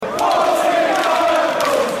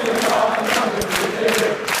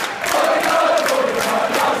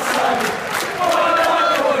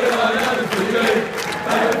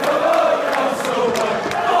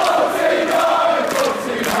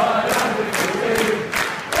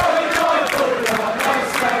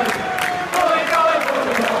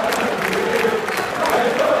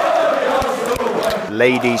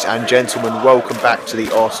Ladies and gentlemen, welcome back to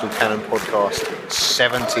the Arsenal Cannon podcast,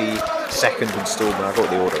 72nd instalment. I got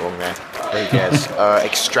the order wrong there. Who cares?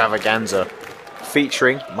 Extravaganza,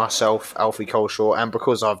 featuring myself, Alfie, Culshaw, and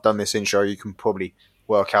because I've done this intro, you can probably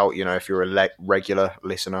work out, if you're a regular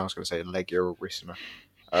listener. I was going to say regular listener.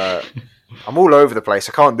 I'm all over the place.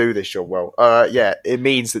 I can't do this job well. It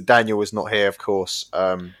means that Daniel is not here, of course.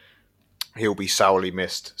 He'll be sorely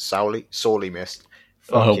missed. Sorely missed.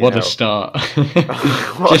 What a start.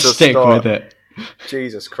 Just stick with it.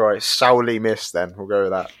 Jesus Christ. Sorely missed then. We'll go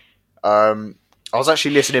with that. I was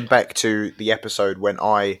actually listening back to the episode when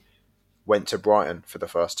I went to Brighton for the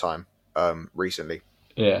first time recently.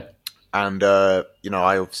 Yeah. And, I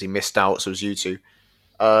obviously missed out, so it was you two.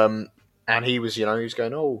 And he was, he was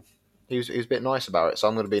going, he was a bit nice about it. So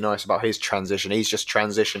I'm going to be nice about his transition. He's just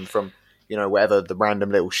transitioned from, whatever the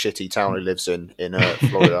random little shitty town he lives in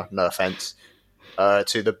Florida, no offense,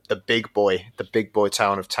 to the big boy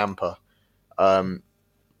town of Tampa.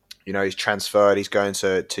 He's transferred. He's going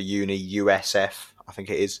to uni, USF, I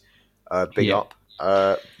think it is. Big up.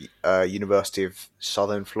 University of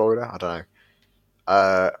Southern Florida. I don't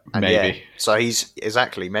know. Maybe. Yeah, so he's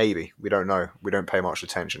exactly maybe. We don't know. We don't pay much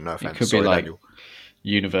attention. No offense. It could Sorry, be like Daniel.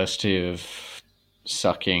 University of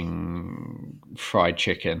Sucking Fried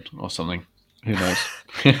Chicken or something. Who knows?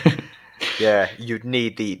 Yeah, you'd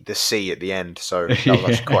need the C at the end, so that was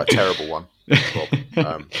actually quite a terrible one.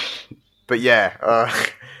 But yeah, I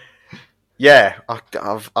don't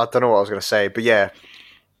know what I was going to say, but yeah,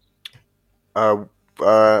 how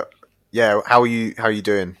are you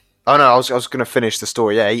doing? Oh no, I was going to finish the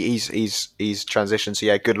story. Yeah, he's transitioned, so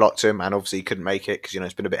yeah, good luck to him. And obviously he couldn't make it because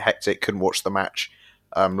it's been a bit hectic. Couldn't watch the match.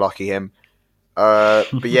 Lucky him.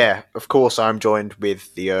 But yeah, of course I'm joined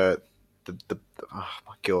with the oh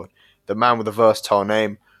my god, the man with the versatile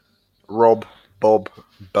name, Rob, Bob,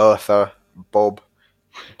 Bertha, Bob,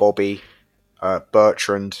 Bobby,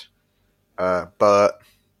 Bertrand, Bert,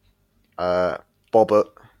 Bobbert,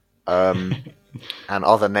 and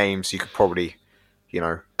other names you could probably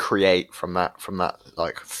create from that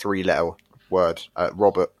like 3-letter word.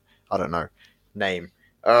 Robert, I don't know, name.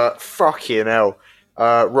 Fucking hell.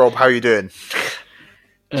 Rob, how you doing?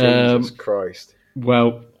 Jesus Christ.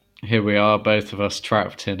 Well, here we are, both of us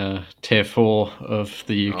trapped in a tier 4 of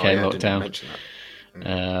the UK lockdown.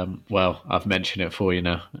 Well, I've mentioned it for you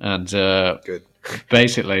now. And good.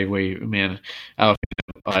 Basically, me and Alfie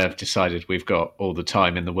and I have decided we've got all the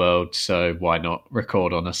time in the world, so why not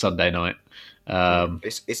record on a Sunday night?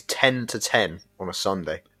 It's 10 to 10 on a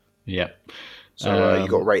Sunday. Yeah. So you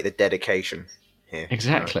got to rate the dedication here.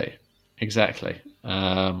 Exactly.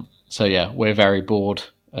 So yeah, we're very bored,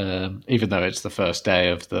 even though it's the first day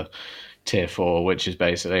of the tier 4, which is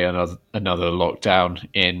basically another lockdown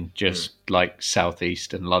in just like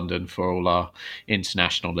southeast and London for all our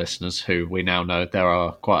international listeners, who we now know there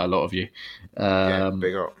are quite a lot of you.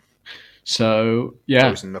 Big up. So yeah,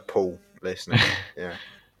 those in the pool listening. Yeah.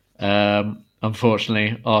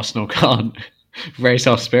 Unfortunately, Arsenal can't raise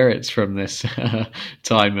our spirits from this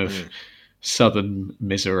time of southern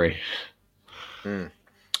misery.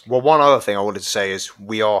 Well, one other thing I wanted to say is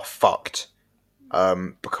we are fucked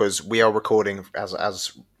because we are recording,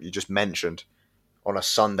 as you just mentioned, on a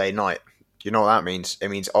Sunday night. You know what that means? It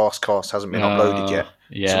means Arsecast hasn't been uploaded yet.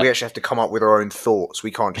 Yeah. So we actually have to come up with our own thoughts. We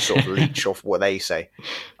can't just sort of leech off what they say.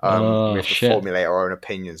 We have to formulate our own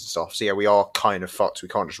opinions and stuff. So yeah, we are kind of fucked. We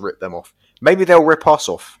can't just rip them off. Maybe they'll rip us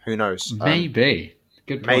off. Who knows? Maybe.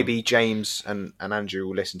 Good point. Maybe James and Andrew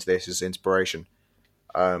will listen to this as inspiration.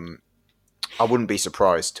 I wouldn't be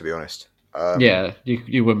surprised, to be honest. Yeah,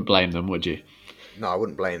 you wouldn't blame them, would you? No, I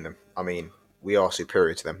wouldn't blame them. I mean, we are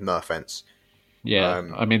superior to them. No offense. Yeah,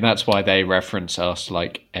 I mean, that's why they reference us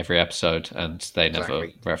like every episode, and they never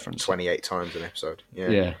reference 28 times an episode.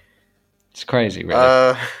 Yeah. It's crazy,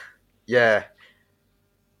 really. Yeah,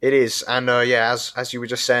 it is. And as you were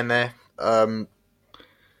just saying there, I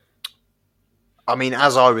mean,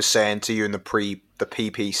 as I was saying to you in the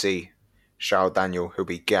PPC, shout out Daniel, who'll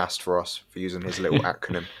be gassed for us for using his little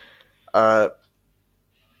acronym.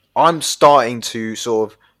 I'm starting to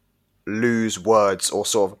sort of lose words or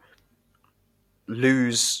sort of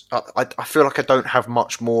lose. I feel like I don't have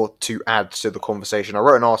much more to add to the conversation. I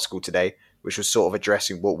wrote an article today which was sort of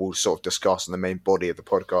addressing what we'll sort of discuss in the main body of the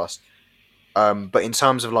podcast. But in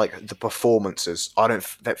terms of like the performances,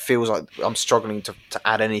 that feels like I'm struggling to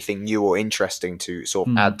add anything new or interesting to sort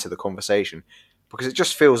of add to the conversation, because it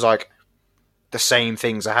just feels like the same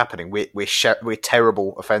things are happening. We're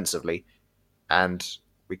terrible offensively, and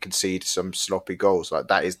we concede some sloppy goals. Like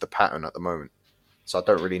that is the pattern at the moment. So I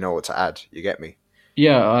don't really know what to add. You get me?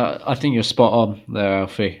 Yeah, I think you're spot on there,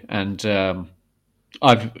 Alfie. And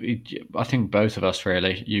I think both of us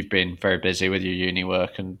really. You've been very busy with your uni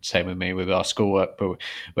work, and same with me with our schoolwork. But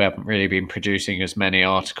we haven't really been producing as many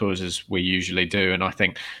articles as we usually do, and I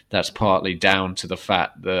think that's partly down to the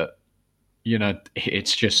fact that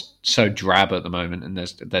it's just so drab at the moment, and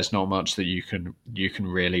there's not much that you can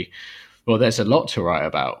really. Well, there's a lot to write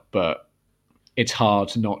about, but it's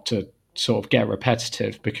hard not to sort of get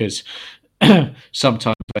repetitive because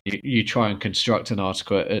sometimes when you try and construct an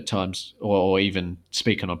article at times, or even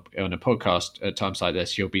speak on a podcast at times like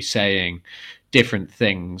this, you'll be saying different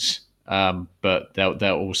things, but they'll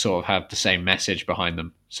all sort of have the same message behind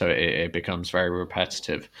them, so it becomes very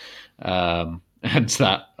repetitive. And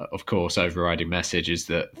that, of course, overriding message is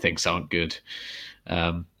that things aren't good.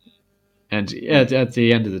 And at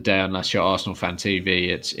the end of the day, unless you're Arsenal fan TV,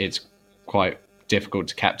 it's quite difficult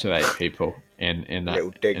to captivate people in that.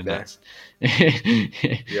 Little dig in there.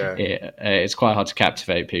 that. Yeah, It's quite hard to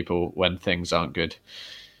captivate people when things aren't good.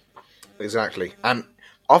 exactly. And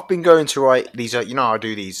I've been going to write these. I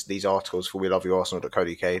do these articles for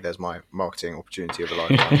weloveyouarsenal.co.uk. There's my marketing opportunity of a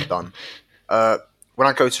lifetime done. When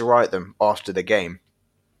I go to write them after the game,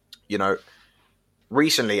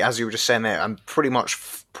 recently, as you were just saying there, I'm pretty much,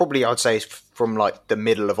 probably I'd say from like the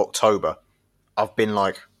middle of October, I've been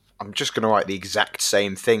like, I'm just going to write the exact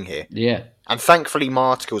same thing here. Yeah. And thankfully, my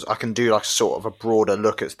articles, I can do like sort of a broader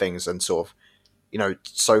look at things and sort of,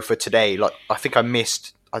 so for today, like I think I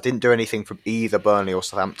didn't do anything from either Burnley or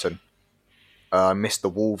Southampton. I missed the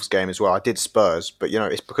Wolves game as well. I did Spurs, but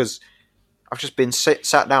it's because I've just been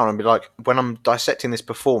sat down and be like, when I'm dissecting this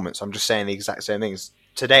performance, I'm just saying the exact same things.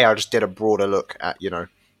 Today, I just did a broader look at,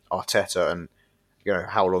 Arteta and,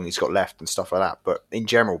 how long he's got left and stuff like that. But in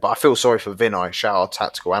general, I feel sorry for Vinay, shout out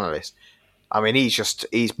tactical analyst. I mean, he's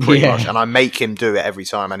pretty much, and I make him do it every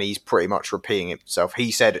time, and he's pretty much repeating himself.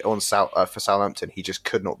 He said for Southampton, he just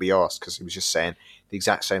could not be asked because he was just saying the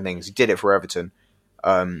exact same things. He did it for Everton,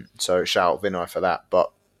 so shout out Vinay for that.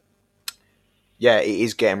 But yeah, it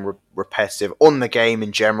is getting repetitive on the game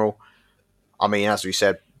in general. I mean, as we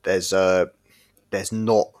said, there's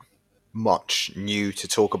not much new to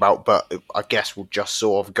talk about, but I guess we'll just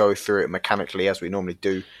sort of go through it mechanically as we normally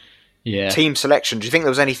do. Yeah. Team selection. Do you think there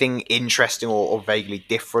was anything interesting or vaguely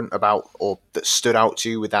different about, or that stood out to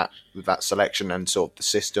you with that selection and sort of the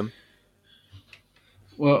system?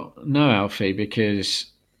 Well, no, Alfie, because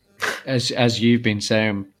as you've been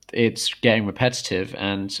saying, it's getting repetitive,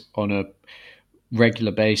 and on a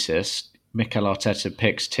regular basis, Mikel Arteta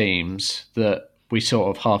picks teams that we sort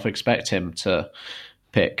of half expect him to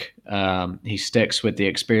pick. He sticks with the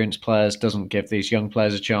experienced players, doesn't give these young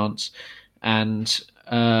players a chance, and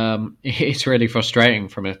it's really frustrating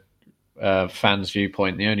from a fan's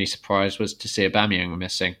viewpoint. The only surprise was to see Aubameyang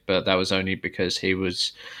missing, but that was only because he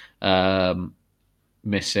was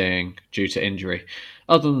missing due to injury.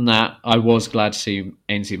 Other than that, I was glad to see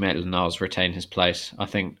Ainsley Maitland-Niles retain his place. I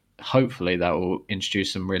think hopefully that will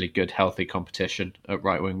introduce some really good, healthy competition at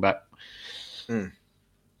right wing back.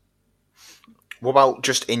 What about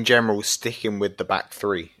just in general sticking with the back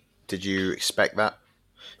three? Did you expect that?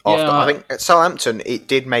 I think at Southampton it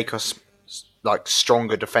did make us like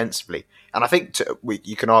stronger defensively, and I think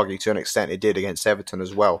you can argue to an extent it did against Everton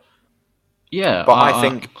as well. Yeah, but I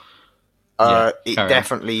think it carry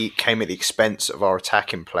definitely came at the expense of our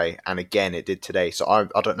attacking play, and again it did today. So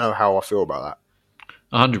I don't know how I feel about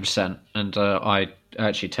that. 100%. And I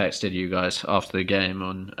actually texted you guys after the game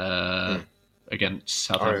on against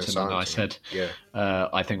Southampton, and I said,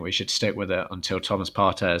 I think we should stick with it until Thomas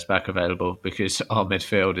Partey is back available, because our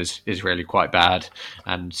midfield is really quite bad,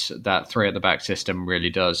 and that three at the back system really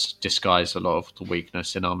does disguise a lot of the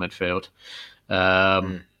weakness in our midfield.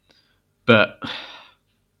 But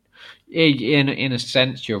in a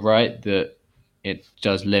sense, you're right that it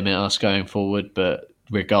does limit us going forward, but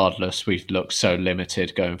regardless, we've looked so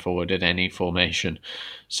limited going forward in any formation.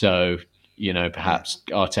 So, perhaps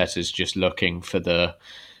Arteta's just looking for the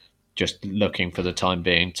time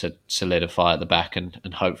being to solidify at the back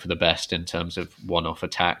and hope for the best in terms of one-off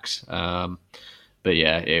attacks. But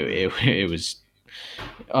yeah, it was.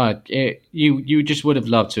 You just would have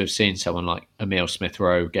loved to have seen someone like Emile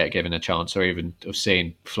Smith-Rowe get given a chance, or even have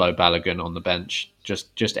seen Flo Balogun on the bench.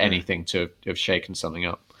 Just anything to have shaken something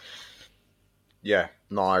up. Yeah,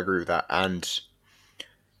 no, I agree with that. And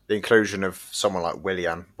the inclusion of someone like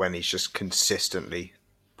Willian when he's just consistently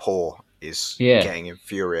poor is getting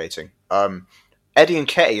infuriating. Eddie and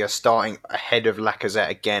Ketty are starting ahead of Lacazette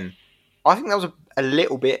again. I think that was a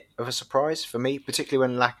little bit of a surprise for me,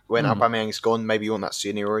 particularly when Aubameyang's gone. Maybe you want that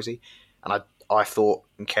seniority. And I thought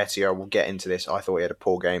Nketiah, we'll get into this, I thought he had a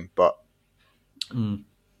poor game, but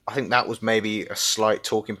I think that was maybe a slight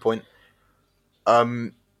talking point.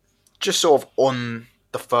 Just sort of on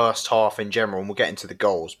the first half in general, and we'll get into the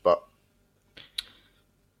goals, but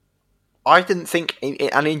I didn't think,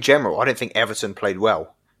 and in general, I didn't think Everton played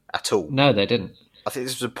well at all. No, they didn't. I think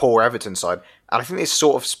this was a poor Everton side, and I think this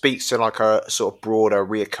sort of speaks to like a sort of broader,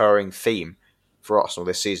 reoccurring theme for Arsenal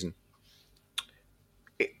this season.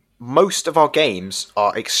 Most of our games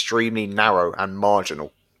are extremely narrow and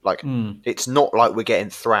marginal. Like, it's not like we're getting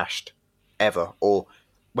thrashed ever, or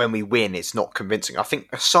when we win, it's not convincing. I think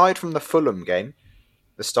aside from the Fulham game,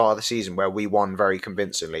 the start of the season, where we won very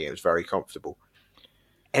convincingly, it was very comfortable.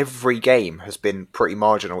 Every game has been pretty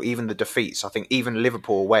marginal. Even the defeats, I think, even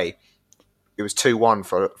Liverpool away, it was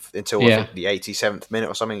 2-1 until I think the 87th minute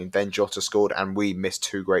or something. And then Jota scored, and we missed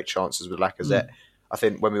 2 great chances with Lacazette. I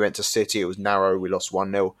think when we went to City, it was narrow. We lost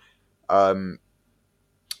 1-0.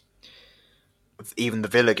 Even the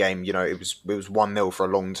Villa game, you know, it was 1-0 for a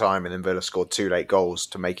long time, and then Villa scored 2 late goals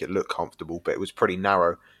to make it look comfortable, but it was pretty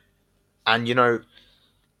narrow. And, you know,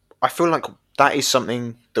 I feel like that is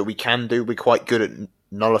something that we can do. We're quite good at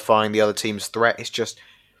nullifying the other team's threat.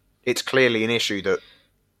 It's clearly an issue that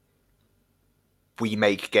we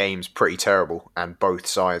make games pretty terrible, and both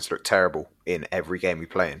sides look terrible in every game we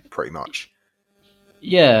play in, pretty much.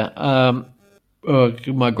 Yeah,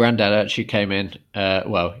 my granddad actually came in.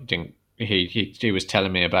 Well, he didn't. He was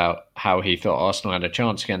telling me about how he thought Arsenal had a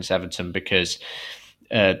chance against Everton because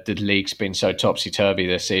the league's been so topsy-turvy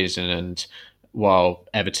this season, and while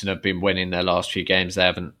Everton have been winning their last few games, they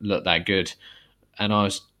haven't looked that good. And I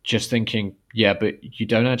was just thinking, yeah, but you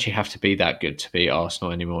don't actually have to be that good to beat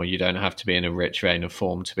Arsenal anymore. You don't have to be in a rich vein of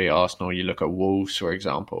form to beat Arsenal. You look at Wolves, for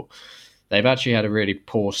example. They've actually had a really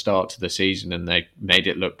poor start to the season, and they made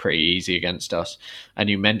it look pretty easy against us. And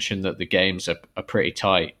you mentioned that the games are pretty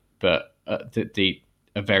tight, but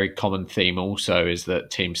a very common theme also is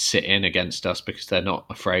that teams sit in against us because they're not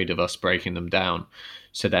afraid of us breaking them down.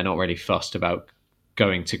 So they're not really fussed about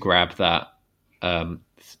going to grab that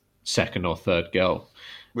second or third goal.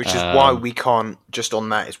 Which is why we can't, just on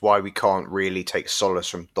that, is why we can't really take solace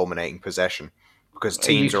from dominating possession, because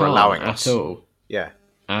teams are allowing us. At all. Yeah.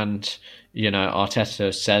 And, you know,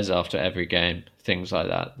 Arteta says after every game, things like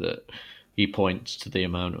that he points to the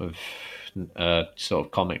amount of sort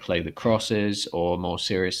of comically the crosses, or more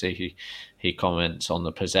seriously, he comments on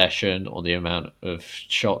the possession or the amount of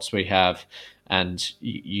shots we have. And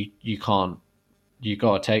you can't, you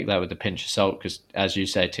got to take that with a pinch of salt, because, as you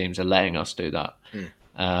say, teams are letting us do that.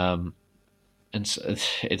 And so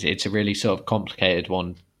it's a really sort of complicated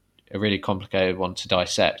one to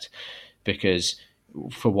dissect, because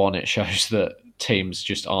for one, it shows that teams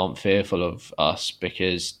just aren't fearful of us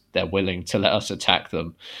because they're willing to let us attack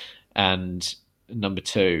them. And number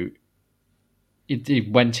two,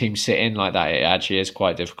 when teams sit in like that, it actually is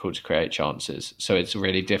quite difficult to create chances. So it's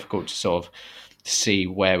really difficult to sort of see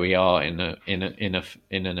where we are in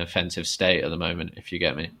an offensive state at the moment, if you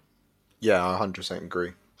get me. Yeah, I 100%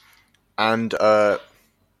 agree. And I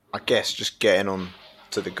guess just getting on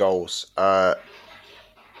to the goals. I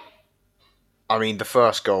mean, the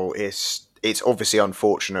first goal it's obviously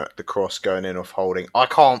unfortunate, the cross going in off Holding. I'm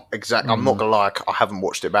not gonna lie, I haven't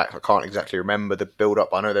watched it back. I can't exactly remember the build up.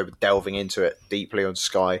 I know they were delving into it deeply on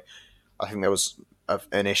Sky. I think there was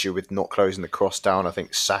an issue with not closing the cross down. I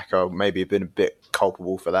think Saka maybe have been a bit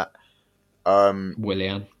culpable for that.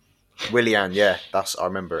 Willian, yeah, I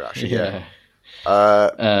remember it actually. Yeah.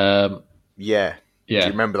 Yeah. Do you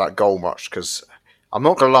remember that goal much? Because I'm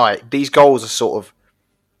not gonna lie, these goals are sort of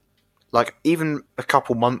like, even a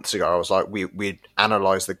couple months ago, I was like, we'd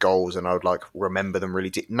analyse the goals and I would like remember them really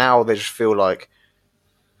deep. Now they just feel like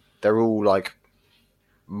they're all like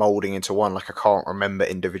moulding into one. Like, I can't remember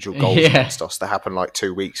individual goals against us that happened like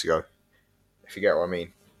 2 weeks ago, if you get what I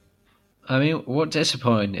mean. I mean, what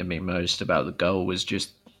disappointed me most about the goal was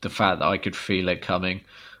just the fact that I could feel it coming.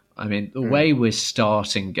 I mean, the way we're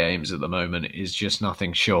starting games at the moment is just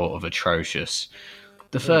nothing short of atrocious.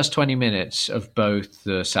 The first 20 minutes of both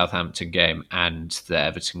the Southampton game and the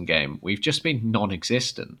Everton game, we've just been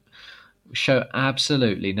non-existent. We show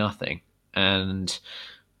absolutely nothing. And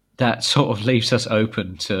that sort of leaves us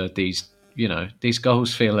open to these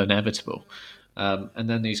goals feel inevitable. And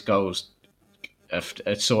then these goals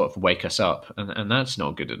sort of wake us up. And that's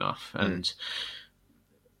not good enough. And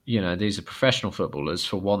these are professional footballers.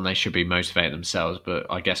 For one, they should be motivating themselves, but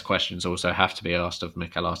I guess questions also have to be asked of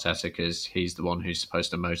Mikel Arteta, because he's the one who's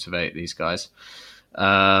supposed to motivate these guys.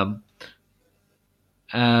 But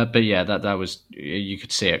yeah, that was, you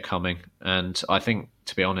could see it coming. And I think,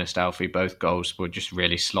 to be honest, Alfie, both goals were just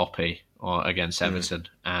really sloppy against Everton,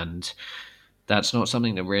 and that's not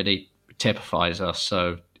something that really typifies us.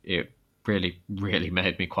 So really, really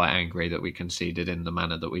made me quite angry that we conceded in the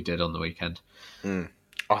manner that we did on the weekend.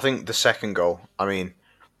 I think the second goal, I mean,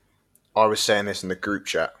 I was saying this in the group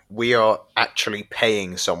chat, we are actually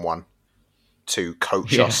paying someone to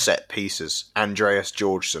coach us set pieces. Andreas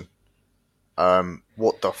Georgeson.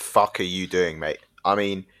 What the fuck are you doing, mate? I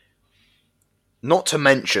mean, not to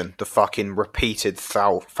mention the fucking repeated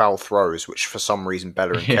foul throws, which for some reason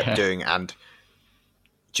Bellerin kept doing, and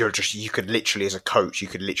you could literally, as a coach, you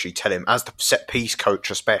could literally tell him, as the set piece coach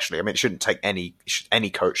especially, I mean, it shouldn't take any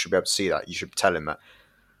coach should be able to see that, you should tell him that.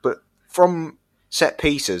 But from set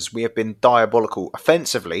pieces, we have been diabolical.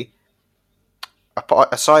 Offensively,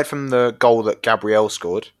 aside from the goal that Gabriel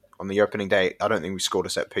scored on the opening day, I don't think we scored a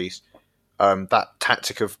set piece. That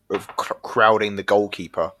tactic of crowding the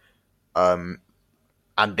goalkeeper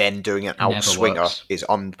and then doing an outswinger is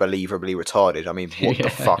unbelievably retarded. I mean, what the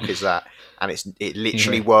fuck is that? And it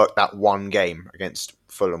literally worked that one game against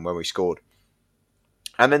Fulham when we scored.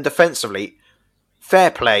 And then defensively,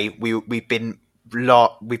 fair play. We've been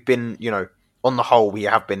on the whole, we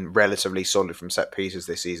have been relatively solid from set pieces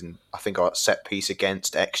this season. I think our set piece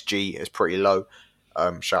against XG is pretty low.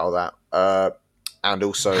 Shout out that. And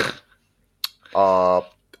also,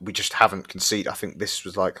 we just haven't conceded. I think this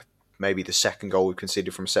was like maybe the second goal we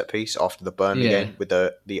conceded from set piece after the Burnley game with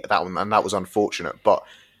that one, and that was unfortunate. But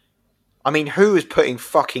I mean, who is putting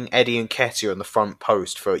fucking Eddie Nketiah on the front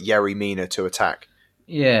post for Yerry Mina to attack?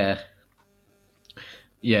 Yeah,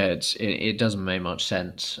 it doesn't make much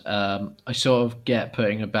sense. I sort of get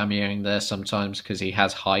putting Aubameyang there sometimes because he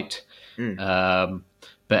has height, but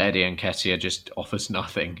Eddie Nketiah just offers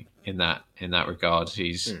nothing in that regard.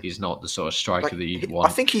 He's not the sort of striker that you'd want.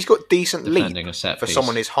 I think he's got decent leap for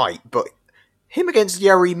someone his height, but him against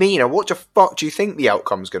Yerry Mina, what the fuck do you think the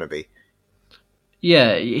outcome's going to be?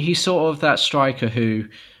 Yeah, he's sort of that striker who,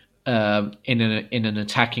 in an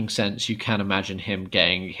attacking sense, you can imagine him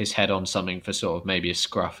getting his head on something for sort of maybe a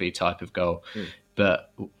scruffy type of goal.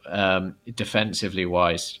 But defensively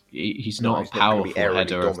wise, he's not a powerful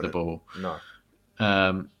header of the ball.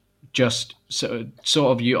 No. Just sort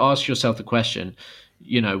of, you ask yourself the question,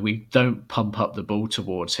 we don't pump up the ball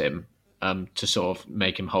towards him to sort of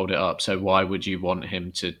make him hold it up. So why would you want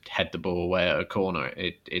him to head the ball away at a corner?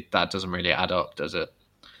 That doesn't really add up, does it?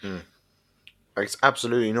 It's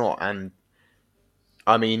absolutely not. And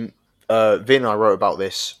I mean, Vin, I wrote about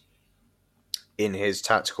this in his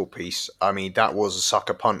tactical piece. I mean, that was a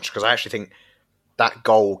sucker punch because I actually think that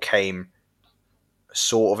goal came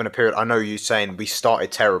sort of in a period. I know you're saying we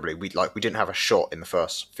started terribly. We didn't have a shot in the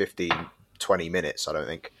first 15, 20 minutes, I don't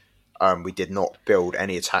think. We did not build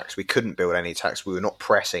any attacks. We couldn't build any attacks. We were not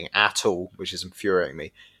pressing at all, which is infuriating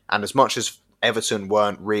me. And as much as Everton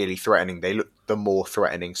weren't really threatening, they looked the more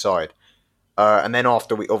threatening side. And then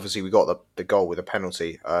after we got the goal with a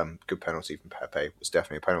penalty, good penalty from Pepe, it was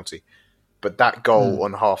definitely a penalty. But that goal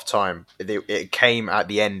on half-time, it came at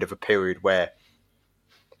the end of a period where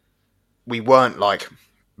we weren't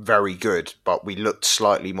very good, but we looked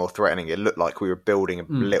slightly more threatening. It looked like we were building a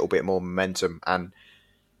little bit more momentum, and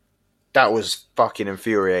that was fucking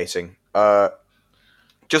infuriating.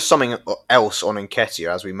 Just something else on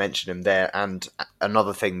Nketiah, as we mentioned him there, and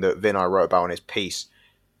another thing that Vinay wrote about in his piece,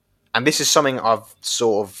 and this is something I've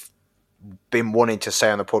sort of been wanting to say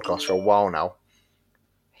on the podcast for a while now.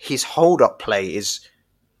 His hold-up play is,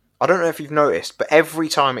 I don't know if you've noticed, but every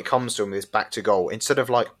time it comes to him with his back to goal, instead of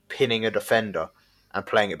pinning a defender and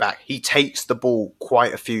playing it back, he takes the ball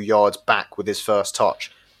quite a few yards back with his first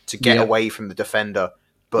touch to get away from the defender.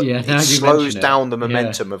 But it slows down the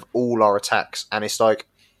momentum of all our attacks. And it's that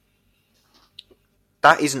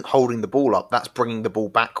isn't holding the ball up. That's bringing the ball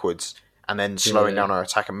backwards and then slowing down our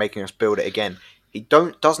attack and making us build it again. He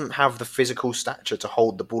doesn't have the physical stature to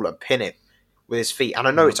hold the ball and pin it with his feet. And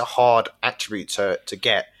I know it's a hard attribute to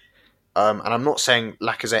get. And I'm not saying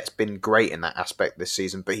Lacazette's been great in that aspect this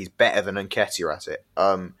season, but he's better than Nketiah at it.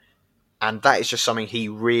 And that is just something he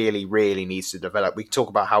really, really needs to develop. We talk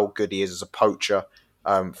about how good he is as a poacher,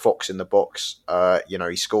 fox in the box.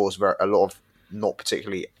 He scores a lot of not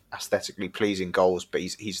particularly aesthetically pleasing goals, but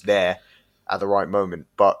he's there at the right moment.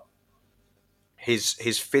 But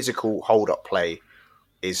his physical hold-up play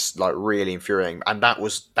is really infuriating, and that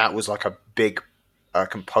was a big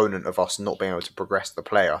component of us not being able to progress the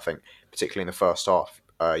play, I think, particularly in the first half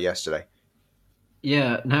yesterday.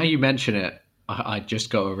 Yeah, now you mention it, I just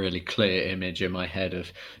got a really clear image in my head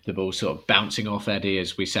of the ball sort of bouncing off Eddie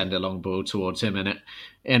as we send a long ball towards him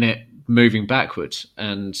and it moving backwards,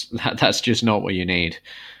 and that's just not what you need.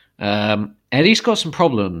 Eddie's got some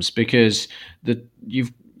problems because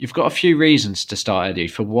you've got a few reasons to start Eddie.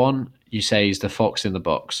 For one, you say he's the fox in the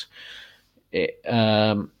box.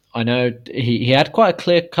 I know he had quite a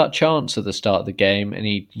clear cut chance at the start of the game, and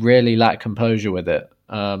he really lacked composure with it.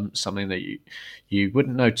 Something that you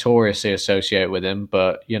wouldn't notoriously associate with him,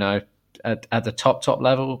 but at the top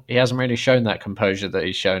level, he hasn't really shown that composure that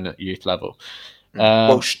he's shown at youth level.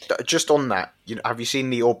 Well, just on that, have you seen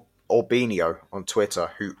the Orbinio on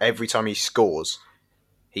Twitter? Who every time he scores,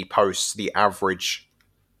 he posts the average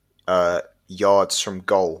yards from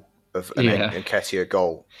goal of an Nketiah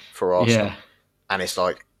goal for Arsenal, and it's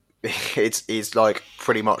like it's like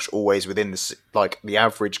pretty much always within the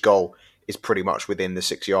average goal is pretty much within the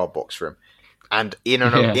 6-yard box for him, and in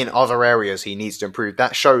other areas he needs to improve.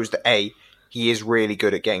 That shows that he is really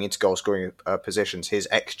good at getting into goal scoring positions. His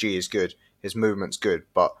XG is good. His movement's good,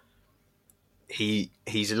 but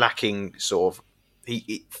he's lacking sort of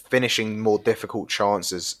finishing more difficult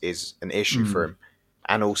chances is an issue for him.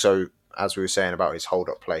 And also, as we were saying about his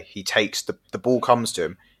hold-up play, he takes the ball comes to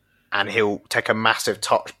him and he'll take a massive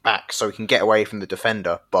touch back so he can get away from the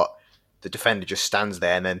defender, but the defender just stands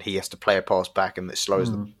there and then he has to play a pass back and it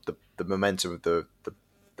slows the momentum of the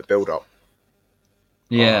build-up.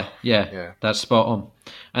 Yeah, that's spot on.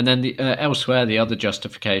 And then elsewhere, the other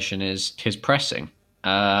justification is his pressing,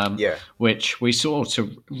 which we saw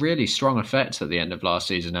to really strong effect at the end of last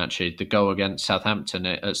season, actually. The goal against Southampton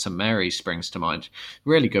at St Mary's springs to mind.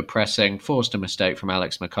 Really good pressing, forced a mistake from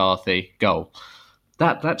Alex McCarthy, goal.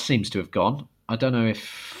 That seems to have gone. I don't know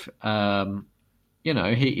if...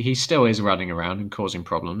 he still is running around and causing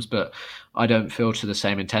problems, but I don't feel to the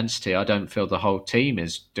same intensity. I don't feel the whole team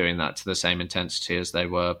is doing that to the same intensity as they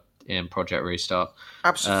were in Project Restart.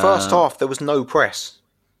 Absolutely. First half, there was no press.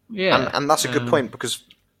 Yeah. And that's a good point, because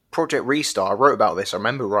Project Restart, I wrote about this, I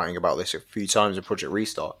remember writing about this a few times in Project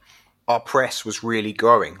Restart. Our press was really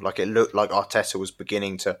growing. Like, it looked like Arteta was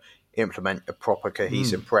beginning to implement a proper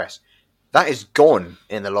cohesive press. That is gone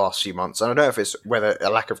in the last few months. And I don't know if it's whether a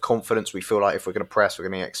lack of confidence, we feel like if we're going to press, we're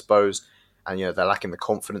going to get exposed, and they're lacking the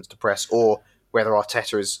confidence to press, or whether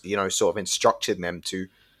Arteta is sort of instructed them to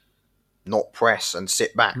not press and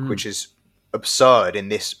sit back, which is absurd in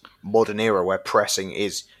this modern era where pressing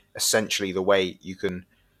is essentially the way you can,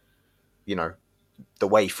 the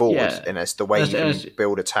way forward, and it's the way you can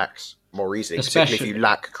build attacks more easily, particularly if you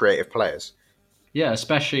lack creative players. Yeah,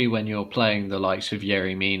 especially when you're playing the likes of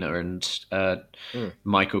Yerry Mina and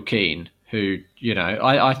Michael Keane, who,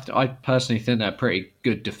 I personally think they're pretty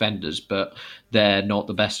good defenders, but they're not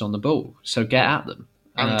the best on the ball. So get at them.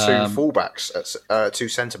 And two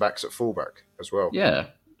centre-backs at fullback as well. Yeah.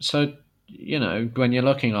 So, when you're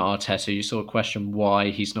looking at Arteta, you sort of question why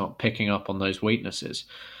he's not picking up on those weaknesses.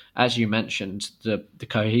 As you mentioned, the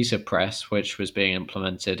cohesive press, which was being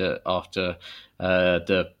implemented after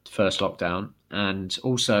the first lockdown, and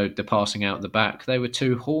also the passing out the back, they were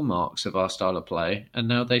two hallmarks of our style of play, and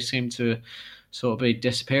now they seem to sort of be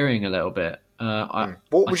disappearing a little bit.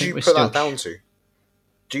 What would you put that down to?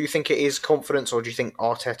 Do you think it is confidence, or do you think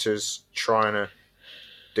Arteta's trying to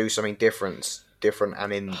do something different,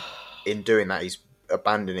 and in doing that he's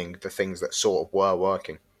abandoning the things that sort of were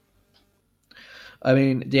working? I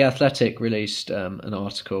mean, The Athletic released an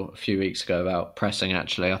article a few weeks ago about pressing,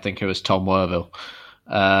 actually. I think it was Tom Worville.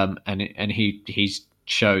 And he's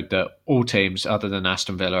showed that all teams other than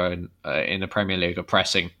Aston Villa in the Premier League are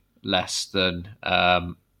pressing less than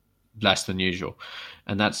usual.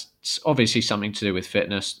 And that's obviously something to do with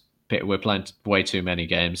fitness. We're playing way too many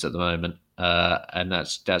games at the moment. And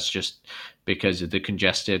that's just because of the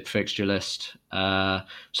congested fixture list.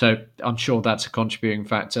 So I'm sure that's a contributing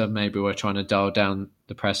factor. Maybe we're trying to dial down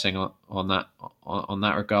the pressing on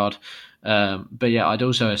that regard. But yeah, I'd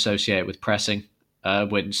also associate it with pressing,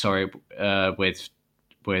 with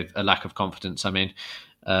a lack of confidence. I mean,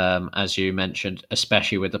 as you mentioned,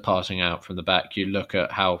 especially with the passing out from the back. You look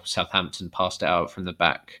at how Southampton passed it out from the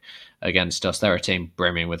back against us. They're a team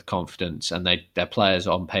brimming with confidence, and their players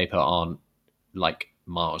on paper aren't like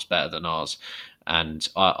miles better than ours. And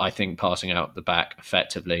I think passing out the back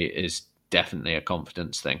effectively is definitely a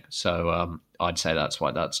confidence thing. So I'd say that's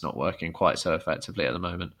why that's not working quite so effectively at the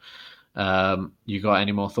moment. You got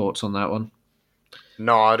any more thoughts on that one?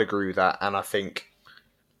 No, I'd agree with that, and I think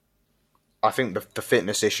the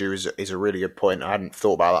fitness issue is a really good point. I hadn't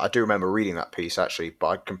thought about that. I do remember reading that piece actually, but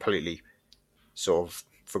I'd completely sort of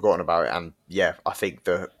forgotten about it. And yeah, I think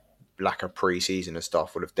the lack of pre-season and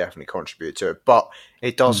stuff would have definitely contributed to it. But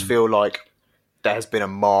it does feel like there has been a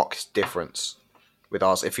marked difference with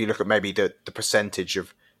us. If you look at maybe the percentage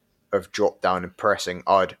of drop down in pressing,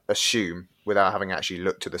 I'd assume, without having actually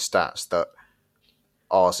looked at the stats, that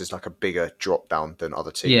ours is like a bigger drop down than other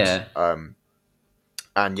teams. Yeah.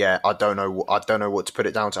 And yeah, I don't know what to put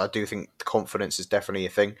it down to. I do think the confidence is definitely a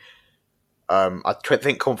thing.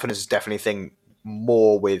 think confidence is definitely a thing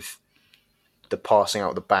more with the passing out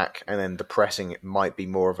of the back, and then the pressing it might be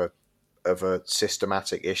more of a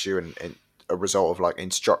systematic issue and a result of like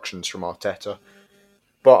instructions from Arteta.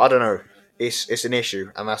 But I don't know. It's an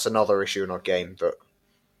issue, and that's another issue in our game that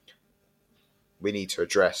we need to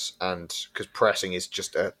address. And because pressing is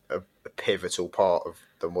just a pivotal part of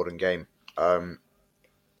the modern game, and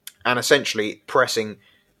essentially pressing,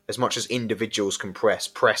 as much as individuals can press,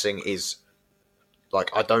 pressing is like,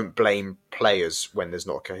 I don't blame players when there's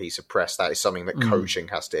not a cohesive press. That is something that coaching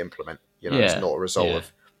has to implement. It's not a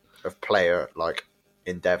result of player like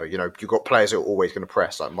endeavour. You've got players who are always going to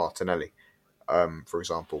press, like Martinelli, for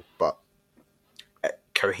example, but a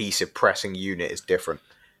cohesive pressing unit is different.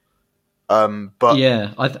 But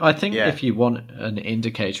yeah, I think yeah, if you want an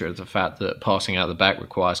indicator of the fact that passing out the back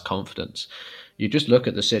requires confidence, you just look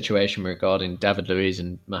at the situation regarding David Luiz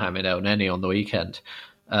and Mohamed El Neni on the weekend.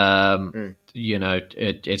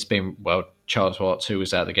 It's been, Charles Watts, who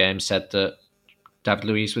was at the game, said that David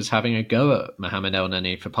Luiz was having a go at Mohamed El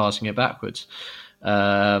Neni for passing it backwards.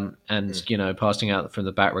 Passing out from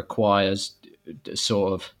the back requires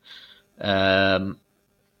sort of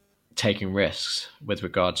taking risks with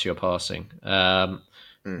regard to your passing.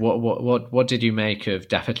 What did you make of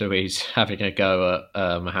David Luiz having a go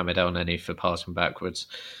at Mohamed El Neni for passing backwards?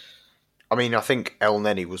 I mean, I think El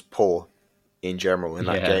Neni was poor in general in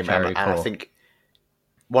that game, and I think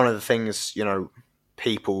one of the things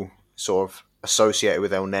people sort of associated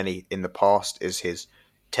with El Neni in the past is his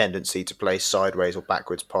tendency to play sideways or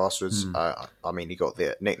backwards passes. I mean, he got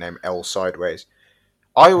the nickname El Sideways.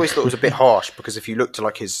 I always thought it was a bit harsh, because if you look to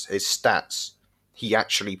like his stats, he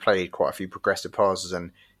actually played quite a few progressive passes,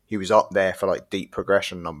 and he was up there for like deep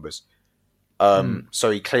progression numbers.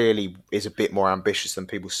 So he clearly is a bit more ambitious than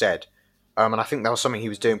people said. And I think that was something he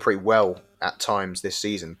was doing pretty well at times this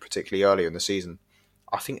season, particularly earlier in the season.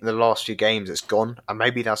 I think in the last few games it's gone, and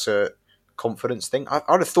maybe that's a confidence thing. I'd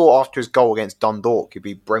have thought after his goal against Dundalk he'd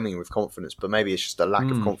be brimming with confidence, but maybe it's just a lack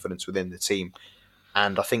of confidence within the team.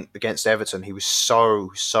 And I think against Everton he was so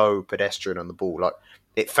pedestrian on the ball. Like,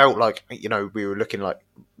 it felt like we were looking like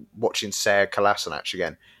watching Sead Kolasinac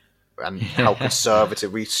again, and how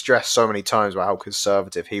conservative. We stressed so many times about how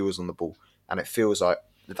conservative he was on the ball, and it feels like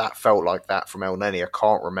that felt like that from El Neni. I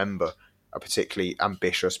can't remember a particularly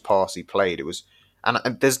ambitious pass he played. It was, and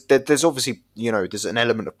there's obviously there's an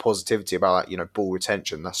element of positivity about that. Ball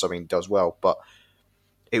retention, that's something he does well, but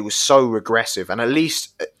it was so regressive. And at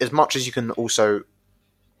least, as much as you can also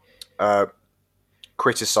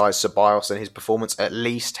criticise Ceballos and his performance, at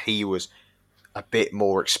least he was a bit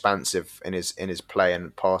more expansive in his play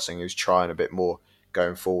and passing. He was trying a bit more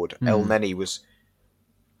going forward. El Neni was,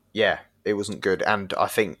 it wasn't good, and I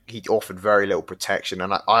think he offered very little protection.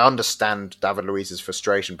 And I understand David Luiz's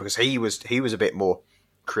frustration, because he was a bit more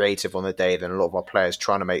creative on the day than a lot of our players,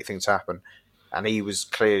 trying to make things happen. And he was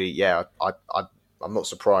clearly, I'm not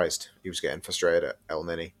surprised he was getting frustrated at El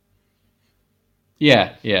Neni.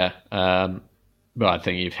 Yeah. But I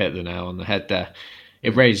think you've hit the nail on the head there.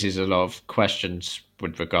 It raises a lot of questions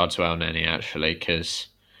with regard to El Neni, actually, because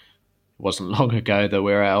it wasn't long ago that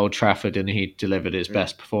we were at Old Trafford and he delivered his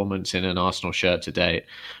best performance in an Arsenal shirt to date.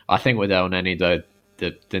 I think with El Neni, though,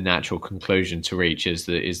 the natural conclusion to reach is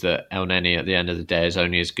that El Neni, at the end of the day, is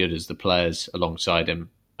only as good as the players alongside him.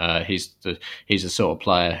 He's the sort of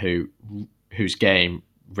player whose game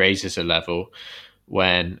raises a level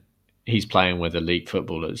when he's playing with elite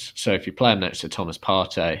footballers. So if you play him next to Thomas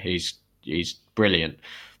Partey, he's brilliant.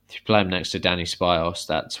 If you play him next to Danny Ceballos,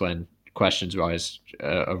 that's when questions arise,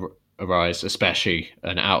 especially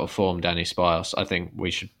an out of form Danny Ceballos. I think we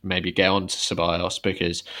should maybe get on to Ceballos,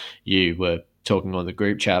 because you were talking on the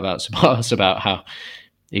group chat about Ceballos, about how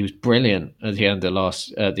he was brilliant at the end of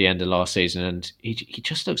last season, and he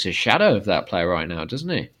just looks a shadow of that player right now, doesn't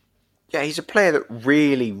he? Yeah, he's a player that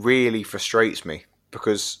really, really frustrates me,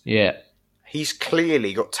 because he's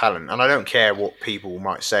clearly got talent, and I don't care what people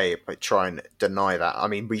might say, but try and deny that. I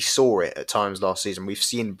mean, we saw it at times last season. We've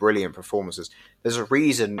seen brilliant performances. There's a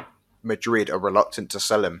reason Madrid are reluctant to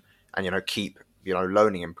sell him and keep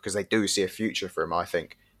loaning him, because they do see a future for him, I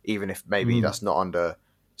think, even if maybe that's not under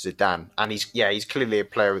Zidane. And he's clearly a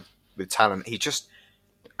player with talent. He just,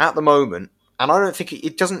 at the moment, and I don't think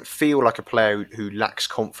it doesn't feel like a player who lacks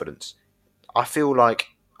confidence. I feel like,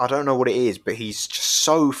 I don't know what it is, but he's just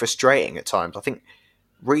so frustrating at times. I think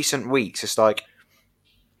recent weeks, it's like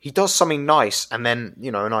he does something nice, and then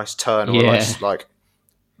a nice turn or a nice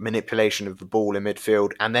manipulation of the ball in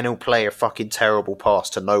midfield, and then he'll play a fucking terrible pass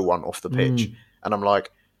to no one off the pitch, and I'm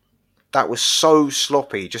like, that was so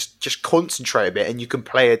sloppy. Just concentrate a bit, and you can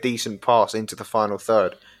play a decent pass into the final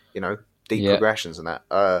third. deep Yeah. progressions and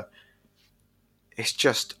that. It's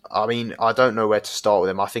just, I mean, I don't know where to start with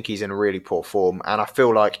him. I think he's in a really poor form, and I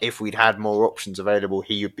feel like if we'd had more options available,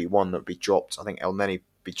 he would be one that would be dropped. I think El Neni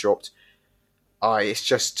would be dropped. It's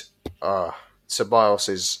just,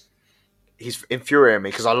 Ceballos he's infuriating me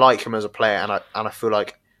because I like him as a player, and I feel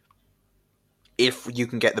like if you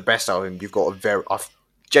can get the best out of him, you've got I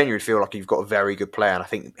genuinely feel like you've got a very good player, and I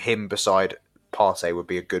think him beside Partey would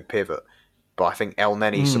be a good pivot. But I think El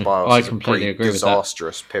Neni Ceballos I is a completely pretty agree with that.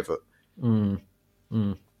 disastrous pivot.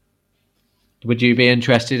 Would you be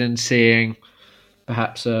interested in seeing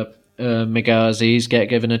perhaps Miguel Aziz get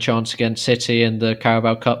given a chance against City in the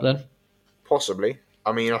Carabao Cup then? Possibly.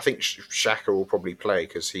 I mean, I think Xhaka will probably play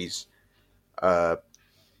because uh,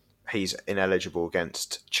 he's ineligible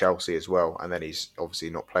against Chelsea as well, and then he's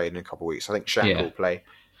obviously not played in a couple of weeks. I think Xhaka Yeah. will play,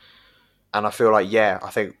 and I feel like I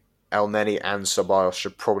think El Neni and Ceballos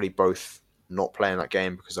should probably both not play in that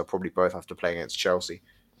game because they'll probably both have to play against Chelsea.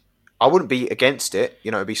 I wouldn't be against it.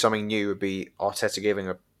 It'd be something new. It'd be Arteta giving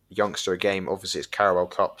a youngster a game. Obviously, it's Carabao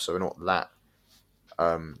Cup, so we're not that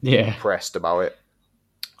pressed about it.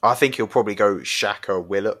 I think he'll probably go Xhaka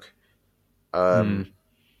Willock.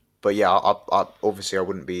 But yeah, I obviously I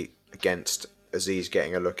wouldn't be against Aziz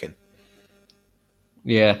getting a look in.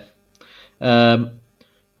 Yeah.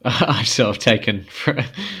 I've sort of taken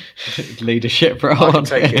leadership role. I can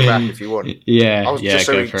take it back if you want. Yeah, I was yeah, just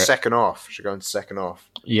go saying for it. second half. Should go into second half.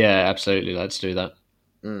 Yeah, absolutely. Let's do that.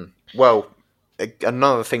 Well,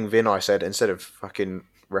 another thing Vinay said, instead of fucking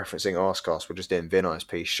referencing Arscast, we're just doing Vinay's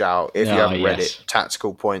piece. Shout out, if you haven't read it,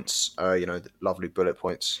 tactical points, the lovely bullet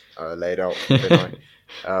points laid out from Vinay.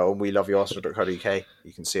 On weloveyourarsenal.co.uk.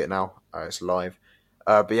 You can see it now. It's live.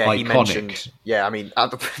 But yeah, he mentioned. Yeah, I mean,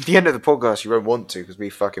 at the end of the podcast, you won't want to because we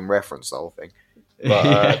fucking referenced the whole thing.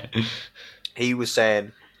 But he was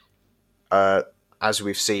saying, as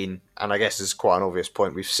we've seen, and I guess this is quite an obvious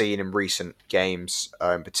point, we've seen in recent games,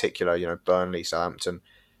 in particular, Burnley, Southampton,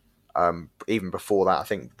 even before that, I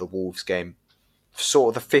think the Wolves game,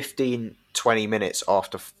 sort of the 15-20 minutes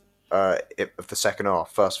after of the second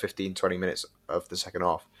half, first 15-20 minutes of the second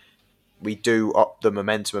half, we do up the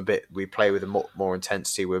momentum a bit. We play with a more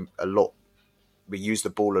intensity. We use the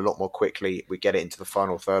ball a lot more quickly. We get it into the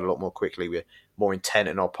final third a lot more quickly. We're more intent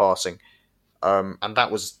in our passing. And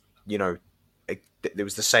that was, it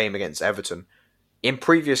was the same against Everton. In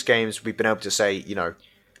previous games, we've been able to say,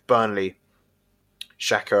 Burnley,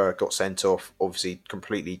 Xhaka got sent off, obviously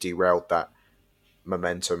completely derailed that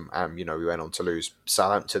momentum, and we went on to lose.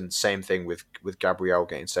 Southampton, same thing with Gabriel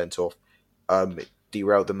getting sent off. It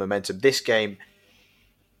derailed the momentum. This game,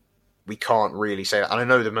 we can't really say that. And I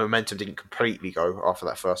know the momentum didn't completely go after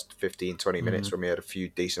that first 15-20 minutes when we had a few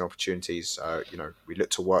decent opportunities. We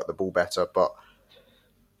looked to work the ball better, but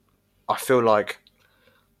I feel like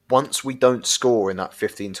once we don't score in that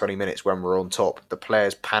 15-20 minutes when we're on top, the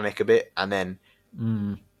players panic a bit, and then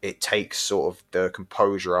it takes sort of the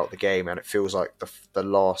composure out of the game, and it feels like the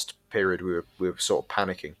last period we were sort of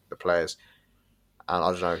panicking, the players. And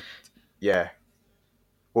I don't know,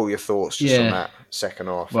 what were your thoughts just on that second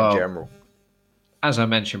half in general? As I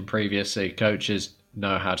mentioned previously, coaches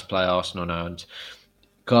know how to play Arsenal now, and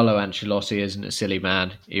Carlo Ancelotti isn't a silly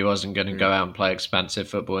man. He wasn't going to go out and play expansive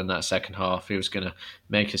football in that second half. He was going to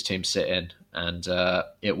make his team sit in, and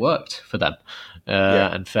it worked for them.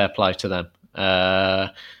 And fair play to them.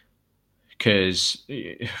 Because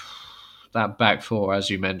that back four, as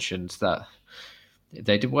you mentioned, that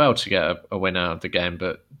they did well to get a win out of the game,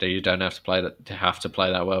 but you don't have to play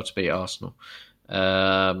that well to beat Arsenal.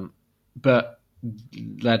 But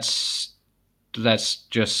let's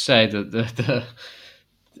just say that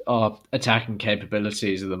our attacking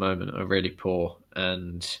capabilities at the moment are really poor,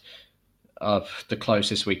 and the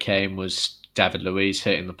closest we came was David Luiz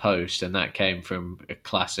hitting the post, and that came from a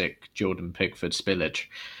classic Jordan Pickford spillage.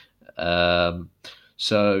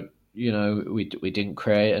 So we didn't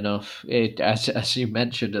create enough. As you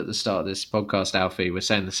mentioned at the start of this podcast, Alfie, we're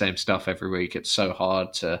saying the same stuff every week. It's so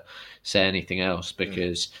hard to say anything else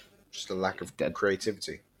because just a lack of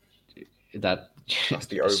creativity. That's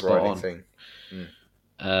the overriding thing.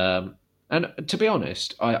 And to be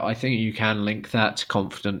honest, I think you can link that to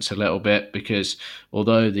confidence a little bit, because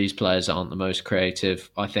although these players aren't the most creative,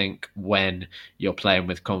 I think when you're playing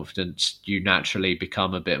with confidence, you naturally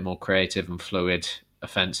become a bit more creative and fluid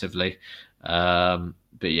offensively. But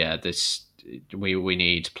yeah, we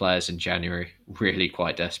need players in January really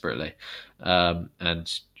quite desperately.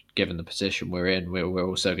 And given the position we're in, we're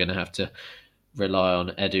also going to have to rely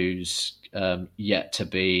on Edu's yet to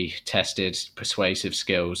be tested persuasive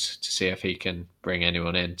skills to see if he can bring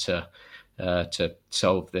anyone in to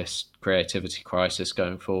solve this creativity crisis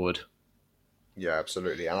going forward. Yeah,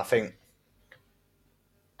 absolutely. And I think,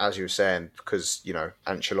 as you were saying, because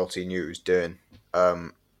Ancelotti knew what he was doing,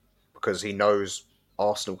 um, because he knows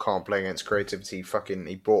Arsenal can't play against creativity. Fucking,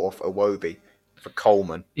 he brought off Iwobi for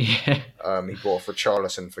Coleman. Yeah, He brought off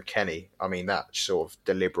Richarlison for Kenny. I mean, that sort of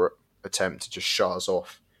deliberate attempt to just shut us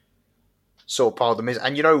off. Sort of part of the miss.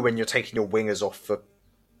 And when you're taking your wingers off for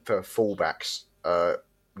fullbacks,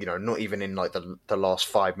 not even in like the last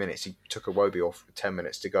 5 minutes, he took Iwobi off with 10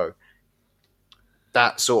 minutes to go.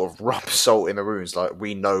 That sort of rubs salt in the wounds. Like,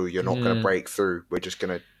 we know you're not going to yeah, break through. We're just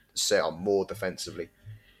going to set up more defensively.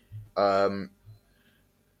 Um,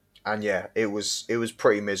 and yeah, it was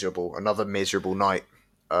pretty miserable. Another miserable night.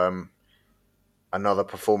 Um, Another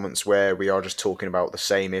performance where we are just talking about the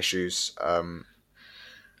same issues. A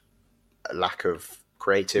lack of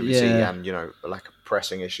creativity yeah. and a lack of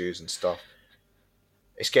pressing issues and stuff.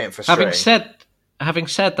 It's getting Having frustrating. said having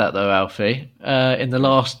said that, though, Alfie, in the Mm.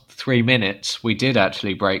 last 3 minutes, we did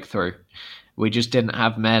actually break through. We just didn't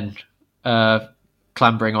have men uh,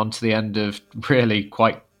 clambering onto the end of really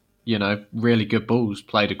quite, really good balls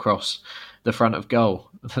played across the front of goal.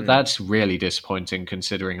 Mm. That's really disappointing,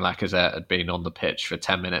 considering Lacazette had been on the pitch for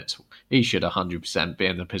 10 minutes. He should 100% be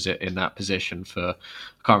in in that position for.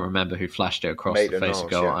 I can't remember who flashed it across the Maitland face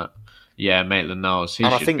of Niles, goal. yeah. Yeah, Maitland-Niles. He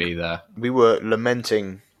And I should think be there. we were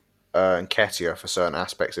lamenting Nketiah for certain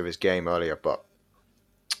aspects of his game earlier, but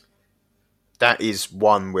that is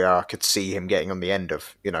one where I could see him getting on the end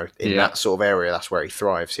of. In Yeah. that sort of area, that's where he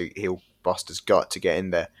thrives. He'll bust his gut to get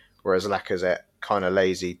in there, whereas Lacazette, kind of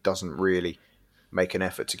lazy, doesn't really make an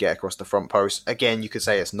effort to get across the front post. Again, you could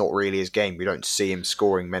say it's not really his game. We don't see him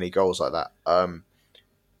scoring many goals like that. And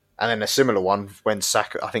then a similar one when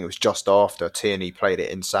Saka, I think it was just after Tierney played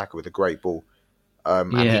it in Saka with a great ball,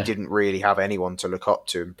 and he Yeah. didn't really have anyone to look up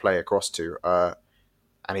to and play across to,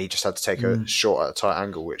 and he just had to take a Mm. shot at a tight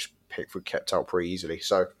angle, which Pickford kept out pretty easily.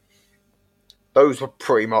 So those were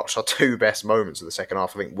pretty much our two best moments of the second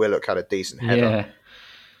half. I think Willock had a decent header.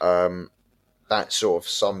 Yeah. That sort of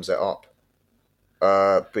sums it up.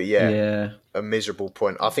 But yeah, Yeah. a miserable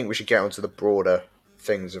point. I think we should get onto the broader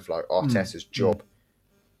things of like Mm. Arteta's Mm. job.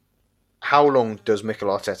 How long does Mikel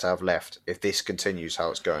Arteta have left if this continues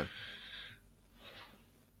how it's going?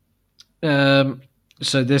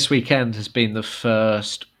 So this weekend has been the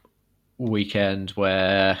first weekend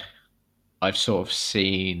where I've sort of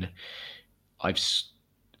seen, I've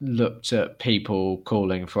looked at people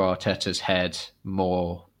calling for Arteta's head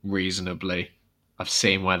more reasonably. I've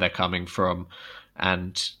seen where they're coming from,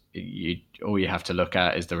 and all you have to look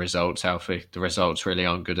at is the results, Alfie. The results really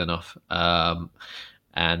aren't good enough,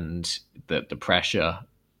 and the pressure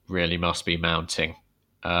really must be mounting.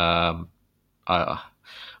 I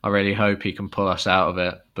I really hope he can pull us out of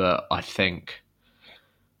it, but I think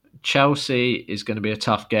Chelsea is going to be a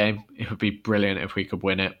tough game. It would be brilliant if we could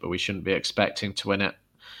win it, but we shouldn't be expecting to win it.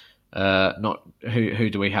 Not who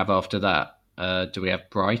do we have after that? Do we have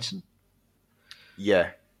Brighton? Yeah,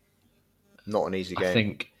 not an easy I game.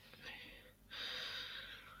 think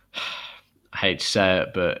I hate to say it,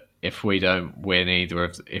 but if we don't win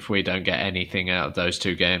if we don't get anything out of those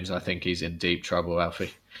two games, I think he's in deep trouble,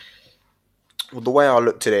 Alfie. Well, the way I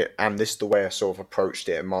looked at it, and this is the way I sort of approached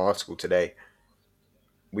it in my article today,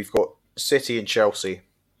 we've got City and Chelsea.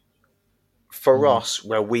 For Mm. us,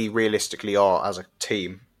 where we realistically are as a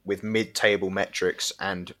team, with mid-table metrics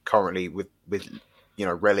and currently with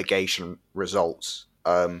relegation results,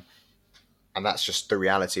 and that's just the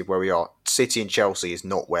reality of where we are. City and Chelsea is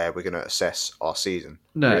not where we're going to assess our season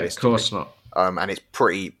No, of realistically, course not. and it's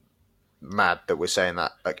pretty mad that we're saying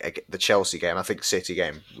that. Like, the Chelsea game, I think City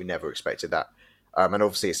game, we never expected that. And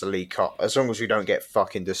obviously it's the League Cup. As long as we don't get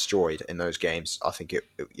fucking destroyed in those games, I think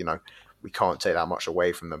we can't take that much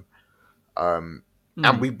away from them. And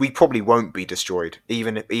Mm. we probably won't be destroyed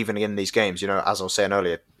even in these games. As I was saying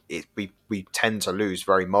earlier, we tend to lose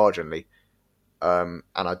very marginally. And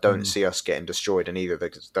I don't Mm. see us getting destroyed in either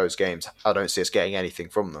of those games. I don't see us getting anything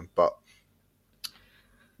from them. But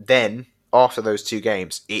then, after those two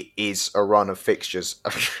games, it is a run of fixtures.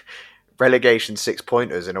 Relegation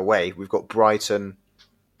 6-pointers in a way. We've got Brighton,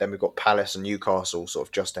 then we've got Palace and Newcastle sort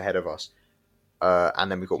of just ahead of us.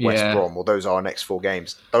 And then we've got West Yeah. Brom. Well, those are our next 4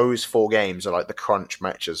 games. Those 4 games are like the crunch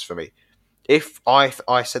matches for me. If I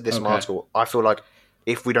said this in my Okay. article, I feel like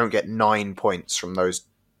if we don't get 9 points from those,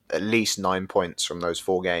 at least 9 points from those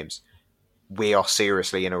 4 games, we are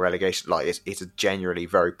seriously in a relegation. Like, it's a genuinely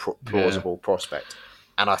very Yeah. plausible prospect,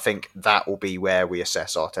 and I think that will be where we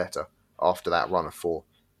assess Arteta after that run of 4.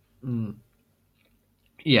 Mm.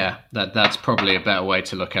 Yeah, that's probably a better way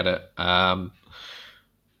to look at it.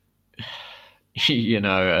 You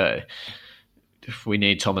know, we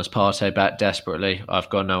need Thomas Partey back desperately. I've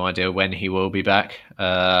got no idea when he will be back.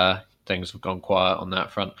 Things have gone quiet on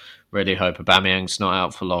that front. Really hope Aubameyang's not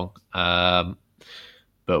out for long.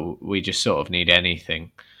 But we just sort of need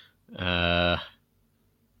anything. Tell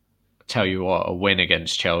you what, a win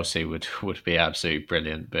against Chelsea would be absolutely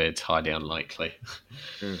brilliant, but it's highly unlikely.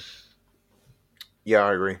 Yeah,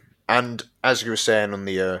 I agree. And as you were saying on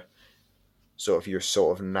the you're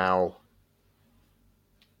sort of now,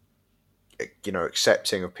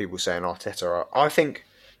 accepting of people saying Arteta. I think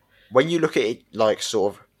when you look at it like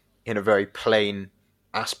sort of in a very plain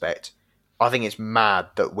aspect, I think it's mad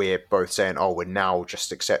that we're both saying, "Oh, we're now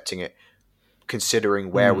just accepting it,"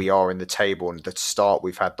 considering where we are in the table and the start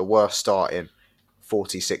we've had, the worst start in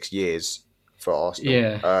 46 years for Arsenal.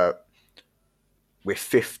 Yeah. We're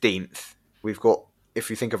 15th. We've got, if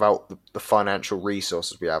you think about the financial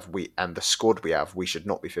resources we have, and the squad we have, we should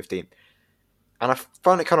not be 15th. And I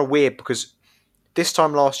find it kind of weird because this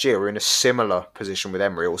time last year we were in a similar position with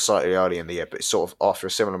Emery, or slightly early in the year, but it's sort of after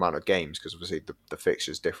a similar amount of games because obviously the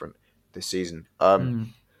fixture's different this season. I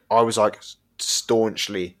was like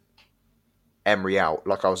staunchly Emery out.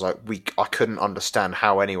 Like I was like, I couldn't understand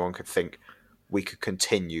how anyone could think we could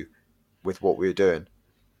continue with what we were doing.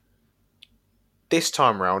 This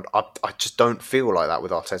time round, I just don't feel like that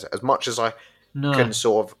with Arteta. As much as I can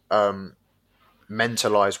sort of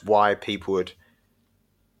mentalise why people would,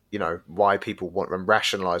 why people want, and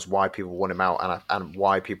rationalise why people want him out, and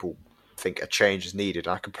why people think a change is needed.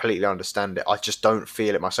 And I completely understand it. I just don't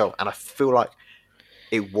feel it myself, and I feel like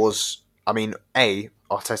it was. I mean,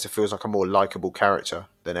 Arteta feels like a more likeable character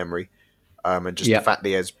than Emery, and just the fact that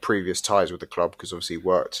he has previous ties with the club because obviously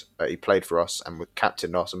he played for us and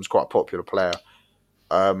captained us and was quite a popular player.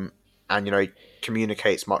 And he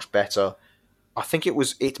communicates much better. I think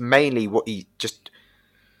it's mainly what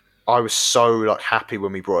I was so like happy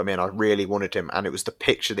when we brought him in. I really wanted him, and it was the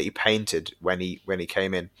picture that he painted when he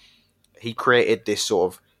came in. He created this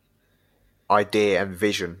sort of idea and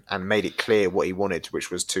vision and made it clear what he wanted,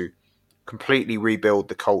 which was to completely rebuild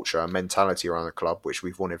the culture and mentality around the club, which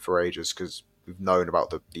we've wanted for ages because we've known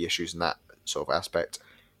about the issues in that sort of aspect.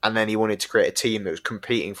 And then he wanted to create a team that was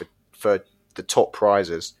competing for the top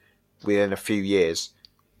prizes within a few years,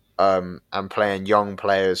 and playing young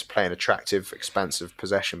players, playing attractive, expansive,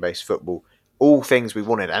 possession-based football. All things we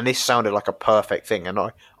wanted, and this sounded like a perfect thing. And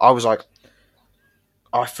I was like,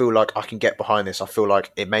 I feel like I can get behind this. I feel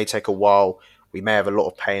like it may take a while. We may have a lot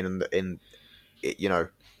of pain in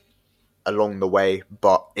along the way,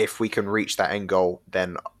 but if we can reach that end goal,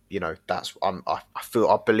 then I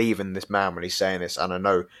believe in this man when he's saying this, and I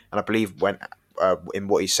know, and I believe in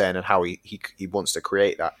what he's saying and how he wants to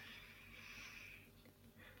create that.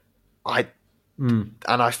 And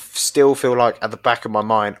I still feel like at the back of my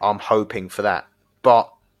mind, I'm hoping for that.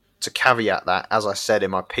 But to caveat that, as I said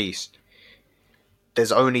in my piece,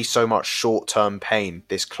 there's only so much short-term pain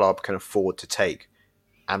this club can afford to take,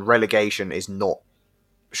 and relegation is not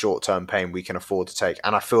short-term pain we can afford to take.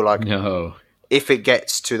 And I feel like if it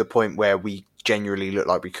gets to the point where we genuinely look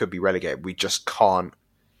like we could be relegated, we just can't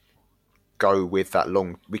go with that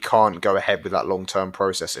we can't go ahead with that long-term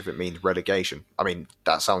process if it means relegation. I mean,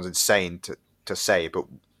 that sounds insane to say, but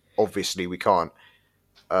obviously we can't.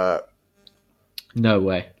 No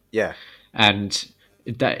way. Yeah. And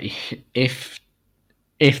that if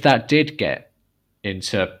that did get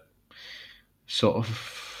into sort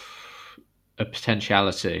of a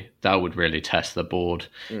potentiality, that would really test the board.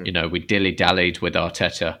 We dilly-dallied with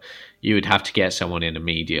Arteta. You would have to get someone in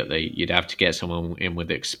immediately. You'd have to get someone in with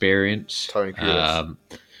experience. Tony Pulis.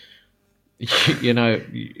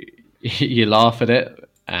 You laugh at it,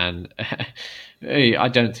 and I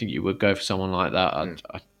don't think you would go for someone like that.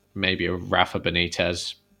 Maybe a Rafa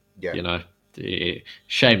Benitez. Yeah.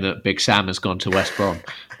 Shame that Big Sam has gone to West Brom.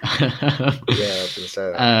 Yeah, I was going to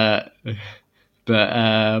say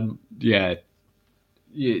that.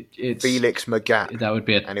 It's Felix Magath. That would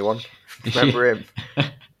be anyone remember him?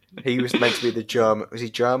 He was meant to be the German. Was he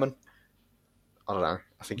German? I don't know.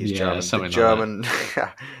 I think he's German.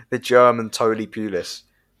 The German Tony Pulis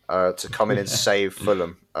to come in and save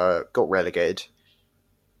Fulham. Got relegated.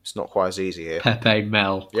 It's not quite as easy here. Pepe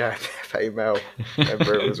Mel. Yeah, Pepe Mel.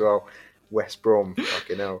 Remember him as well. West Brom.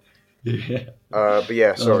 Fucking hell. Yeah. But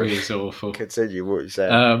yeah, sorry. It's awful. Continue what you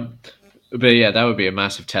said. But yeah, that would be a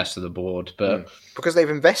massive test of the board. But because they've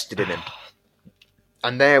invested in him.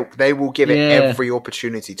 And they will give it every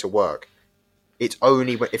opportunity to work. It's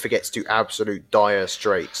only if it gets to absolute dire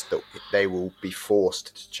straits that they will be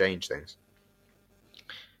forced to change things.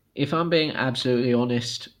 If I'm being absolutely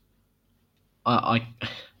honest, I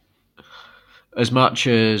as much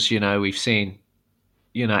as we've seen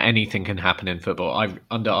anything can happen in football.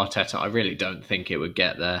 Under Arteta, I really don't think it would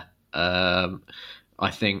get there. I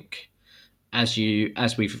think, as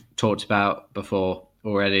we've talked about before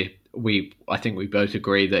already, I think we both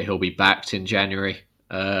agree that he'll be backed in January.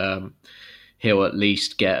 He'll at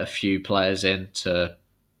least get a few players in to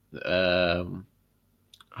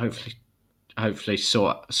hopefully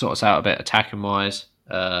sort us out a bit attacking wise.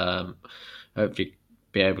 Hopefully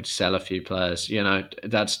be able to sell a few players.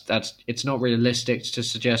 That's it's not realistic to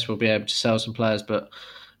suggest we'll be able to sell some players, but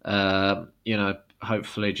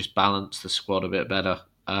hopefully just balance the squad a bit better.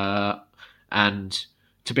 And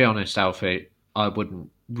to be honest, Alfie, I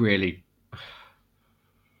wouldn't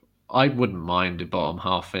mind a bottom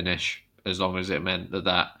half finish as long as it meant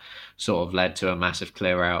that sort of led to a massive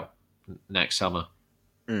clear out next summer.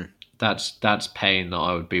 That's pain that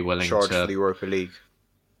I would be willing Charge to. for the Europa League.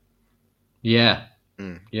 Yeah.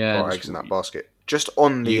 Yeah, eggs in that basket. Just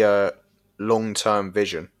on the long-term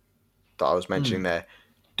vision that I was mentioning there,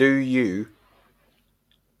 do you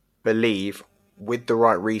believe with the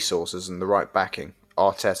right resources and the right backing,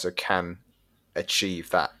 Arteta can achieve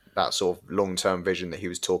that sort of long-term vision that he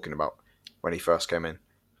was talking about when he first came in?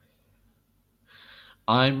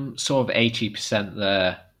 I'm sort of 80%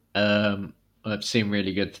 there. I've seen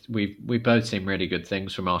really good. We both seen really good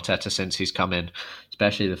things from Arteta since he's come in,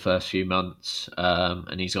 especially the first few months.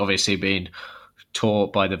 And he's obviously been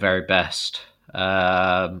taught by the very best.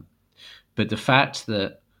 But the fact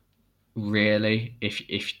that really, if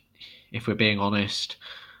we're being honest,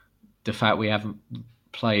 the fact we haven't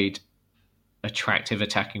played attractive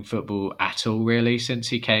attacking football at all really since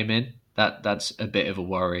he came in, that's a bit of a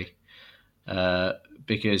worry.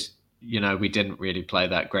 Because we didn't really play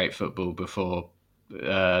that great football before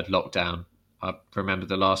lockdown. I remember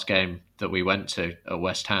the last game that we went to at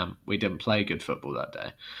West Ham. We didn't play good football that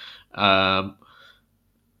day, and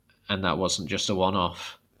that wasn't just a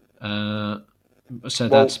one-off. So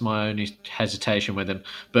that's my only hesitation with him.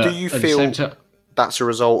 But do you feel that's a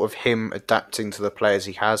result of him adapting to the players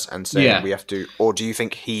he has and saying we have to, or do you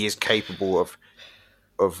think he is capable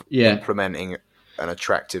of implementing an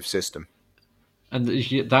attractive system? And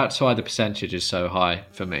that's why the percentage is so high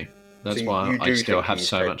for me. That's why I still have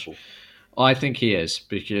so much. I think he is,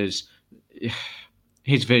 because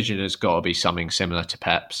his vision has got to be something similar to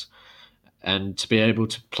Pep's. And to be able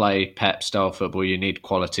to play Pep-style football, you need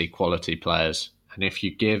quality players. And if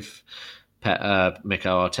you give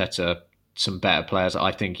Mikel Arteta some better players,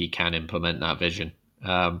 I think he can implement that vision.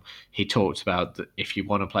 He talked about that if you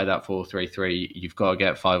want to play that 4-3-3, you've got to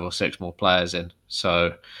get 5 or 6 more players in.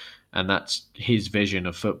 So... and that's his vision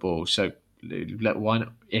of football. So, why not,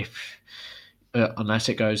 unless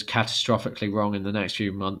it goes catastrophically wrong in the next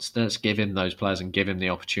few months, let's give him those players and give him the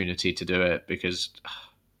opportunity to do it. Because,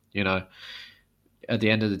 at the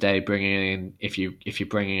end of the day, if you're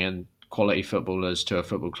bringing in quality footballers to a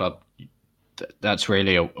football club, that's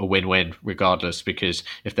really a win-win, regardless. Because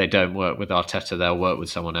if they don't work with Arteta, they'll work with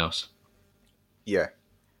someone else. Yeah.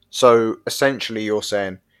 So essentially, you're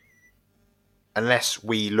saying, unless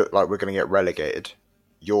we look like we're going to get relegated,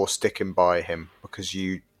 you're sticking by him because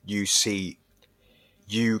you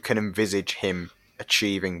can envisage him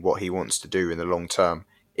achieving what he wants to do in the long term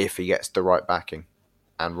if he gets the right backing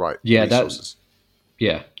and right resources.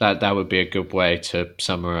 That would be a good way to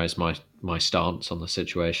summarise my stance on the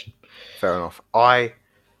situation. Fair enough. I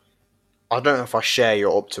don't know if I share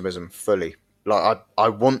your optimism fully. Like I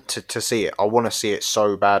want to see it. I want to see it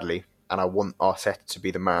so badly, and I want Arteta to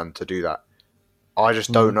be the man to do that. I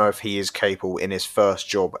just don't know if he is capable in his first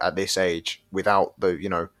job at this age without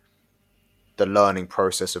the learning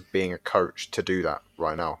process of being a coach to do that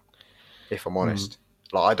right now. If I'm honest,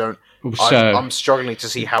 I'm struggling to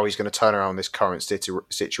see how he's going to turn around this current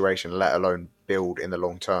situation, let alone build in the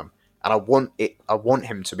long term. And I want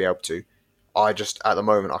him to be able to. I just at the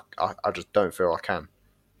moment I just don't feel I can.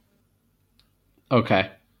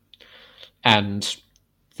 Okay, and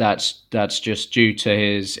that's just due to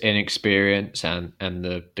his inexperience and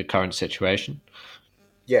the current situation.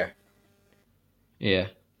 Yeah.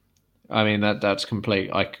 I mean that's complete.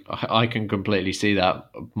 I can completely see that.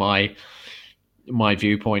 My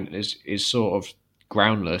viewpoint is sort of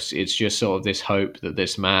groundless. It's just sort of this hope that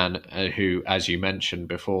this man, who, as you mentioned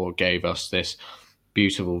before, gave us this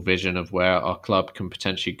beautiful vision of where our club can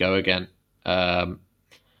potentially go again.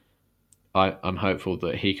 I'm hopeful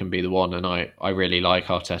that he can be the one, and I really like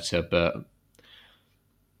Arteta, but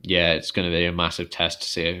yeah, it's going to be a massive test to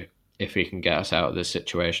see if he can get us out of this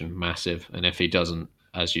situation. Massive, and if he doesn't,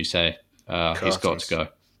 as you say, he's got to go.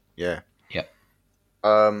 Yeah. Yeah.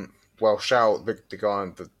 Well, shout out the guy,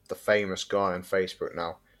 the famous guy on Facebook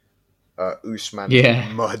now,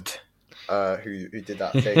 Usman Mud. who did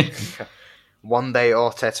that thing. One day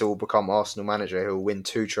Arteta will become Arsenal manager. He'll win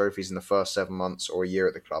 2 trophies in the first 7 months or a year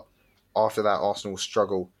at the club. After that, Arsenal will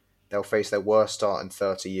struggle. They'll face their worst start in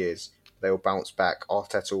 30 years. They will bounce back.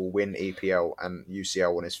 Arteta will win EPL and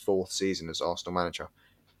UCL on his 4th season as Arsenal manager.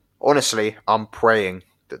 Honestly, I'm praying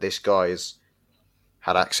that this guy has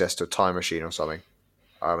had access to a time machine or something.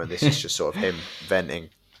 And this is just sort of him venting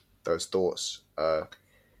those thoughts,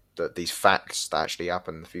 that these facts that actually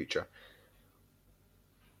happen in the future.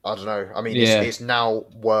 I don't know. I mean, it's now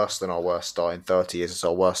worse than our worst start in 30 years. It's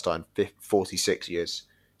our worst start in 46 years.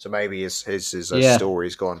 So maybe his story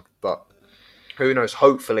is gone. But who knows?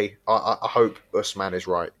 Hopefully, I hope Usman is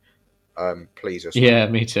right. Please, Usman. Yeah,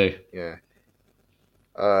 me too. Yeah.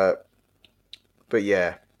 But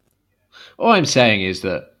yeah. All I'm saying is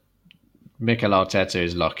that Mikel Arteta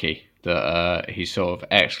is lucky that he's sort of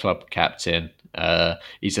ex-club captain.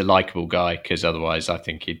 He's a likeable guy, because otherwise I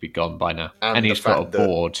think he'd be gone by now. And he's got a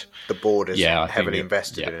board. The board is heavily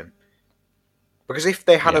invested in him. Because if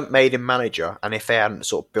they hadn't made him manager, and if they hadn't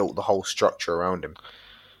sort of built the whole structure around him,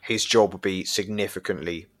 his job would be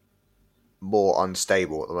significantly more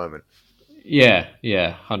unstable at the moment. Yeah,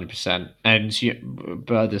 100%.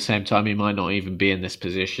 But at the same time, he might not even be in this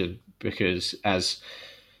position, because as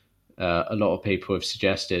a lot of people have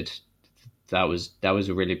suggested, that was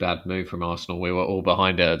a really bad move from Arsenal. We were all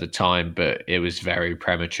behind it at the time, but it was very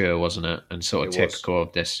premature, wasn't it? And sort of typical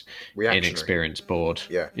of this inexperienced board.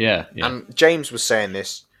 Yeah. And James was saying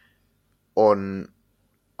this on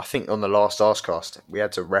the last Arscast. We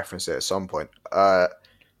had to reference it at some point.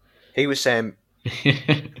 He was saying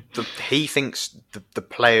he thinks the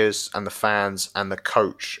players and the fans and the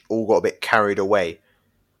coach all got a bit carried away.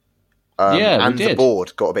 And the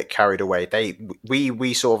board got a bit carried away.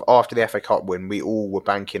 We sort of, after the FA Cup win, we all were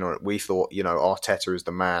banking on it. We thought, Arteta is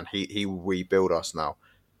the man. He will rebuild us now.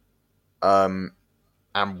 And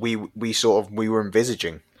we were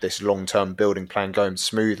envisaging this long-term building plan going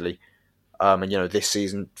smoothly. And this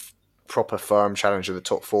season, proper firm challenge of the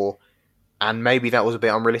top 4. And maybe that was a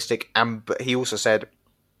bit unrealistic. But he also said,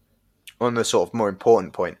 on the sort of more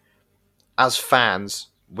important point, as fans,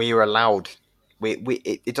 we are allowed.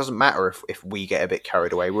 It doesn't matter if we get a bit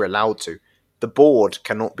carried away. We're allowed to. The board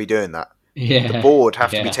cannot be doing that. Yeah, the board have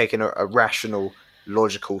to be taking a rational,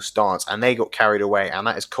 logical stance, and they got carried away, and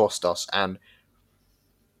that has cost us. And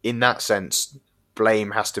in that sense, blame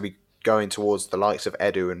has to be going towards the likes of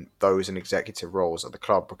Edu and those in executive roles at the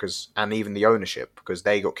club, and even the ownership, because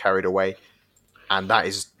they got carried away, and that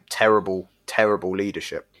is terrible, terrible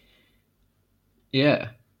leadership. Yeah,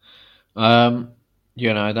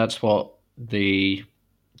 that's what the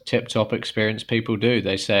tip-top experienced people do.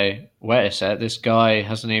 They say, wait a sec, this guy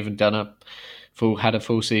hasn't even had a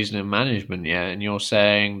full season in management yet, and you're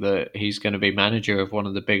saying that he's going to be manager of one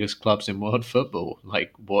of the biggest clubs in world football.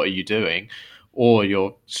 Like, what are you doing? Or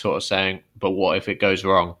you're sort of saying, but what if it goes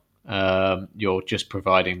wrong? You're just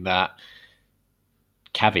providing that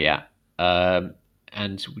caveat. And,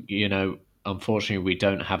 unfortunately, we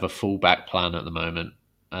don't have a fallback plan at the moment.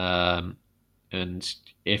 And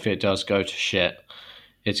if it does go to shit,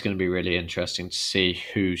 it's going to be really interesting to see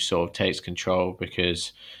who sort of takes control,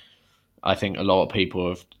 because I think a lot of people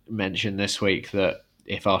have mentioned this week that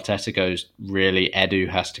if Arteta goes, really Edu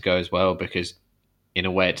has to go as well, because in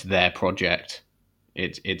a way it's their project.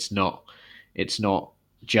 It's not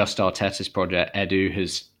just Arteta's project. Edu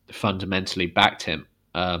has fundamentally backed him.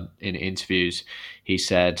 In interviews, he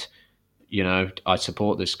said, I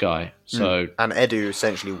support this guy. So and Edu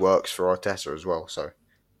essentially works for Arteta as well. So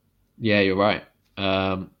yeah, you're right.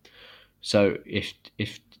 So if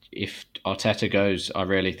Arteta goes, I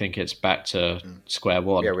really think it's back to square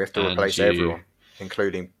one. Yeah, we have to replace everyone,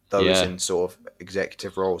 including those in sort of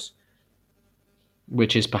executive roles.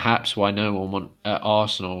 Which is perhaps why no one at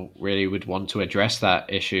Arsenal really would want to address that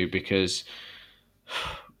issue, because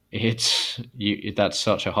that's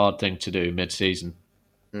such a hard thing to do mid-season.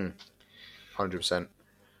 100%.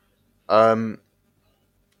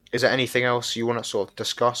 Is there anything else you want to sort of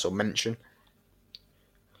discuss or mention?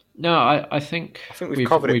 No, I think we've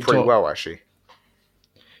covered it pretty well, actually.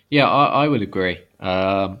 Yeah, I would agree.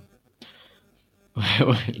 That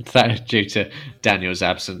due to Daniel's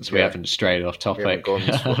absence, we haven't strayed off topic. We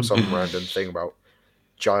haven't gone some random thing about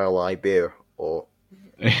Gile eye beer or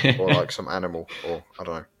like some animal, or I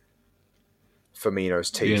don't know,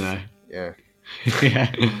 Firmino's teeth. Yeah.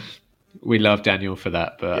 Yeah. We love Daniel for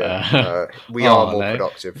that, but we are more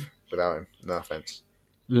productive without him. No offense.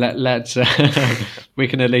 Let's we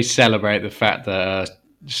can at least celebrate the fact that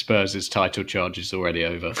Spurs' title charge is already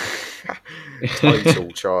over.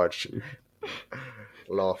 Title charge.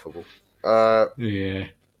 Laughable. Yeah.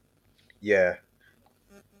 Yeah.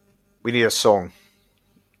 We need a song.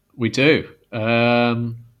 We do.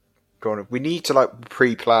 Go on. We need to like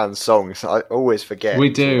pre-plan songs. I always forget. We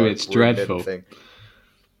until, do. like, It's we're in the dreadful. thing.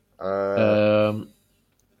 Um,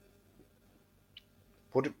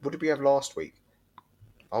 What did we have last week?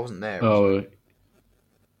 I wasn't there. oh,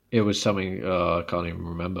 it was something. I can't even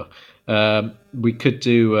remember. We could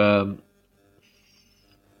do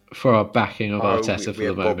for our backing of Arteta for we the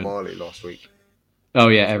had Bob moment. Marley last week. Oh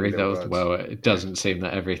yeah, Three Little Birds. well. It doesn't seem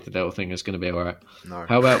that every little thing is going to be all right. No.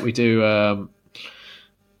 How about we do?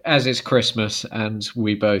 As it's Christmas and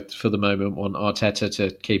we both, for the moment, want Arteta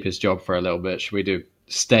to keep his job for a little bit, should we do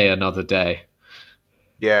Stay Another Day?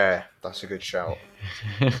 Yeah, that's a good shout.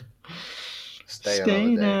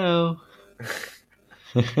 Stay now.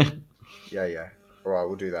 Yeah. All right,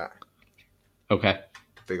 we'll do that. Okay.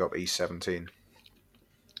 Big up E17.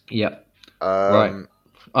 Yep. Right.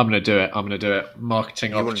 I'm going to do it.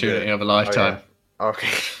 Marketing opportunity of a lifetime. Oh,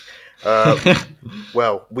 yeah. Okay.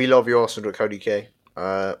 Well, we love you, Arsenal.co.uk. It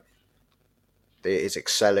is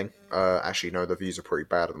excelling. Actually, no, the views are pretty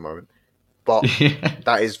bad at the moment. But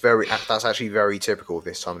that's actually very typical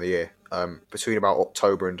this time of the year. Between about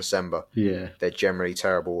October and December, they're generally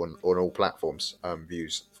terrible on all platforms,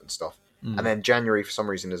 views and stuff. And then January, for some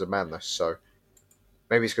reason, is a madness. So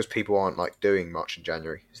maybe it's because people aren't like doing much in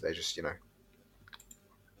January. So they just, I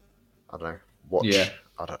don't know, watch. Yeah.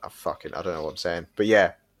 I don't know what I'm saying. But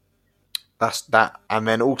yeah, that's that. And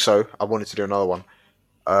then also, I wanted to do another one.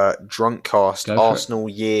 Drunkcast Arsenal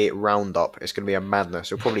year roundup. It's going to be a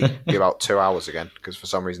madness. It'll probably be about 2 hours again because for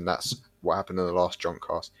some reason that's what happened in the last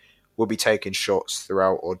Drunkcast. We'll be taking shots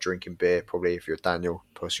throughout or drinking beer, probably if you're Daniel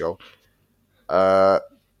Pushol. And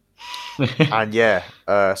yeah,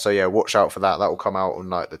 so yeah, watch out for that. That will come out on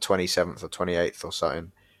like the 27th or 28th or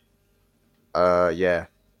something. Yeah,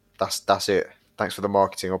 that's it. Thanks for the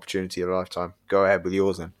marketing opportunity of a lifetime. Go ahead with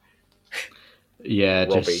yours then. Yeah,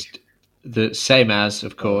 Robbie. just the same as,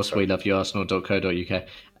 of course, we love you, Arsenal.co.uk.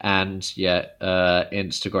 And yeah,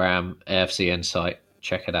 Instagram, AFC Insight.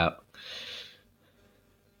 Check it out.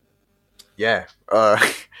 Yeah,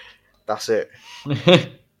 that's it. Do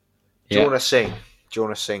you want to sing? Do you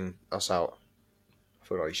want to sing us out? I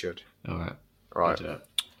feel like you should. All right.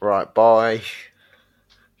 Right, bye.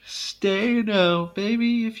 Stay now,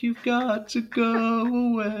 baby, if you've got to go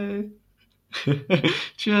away.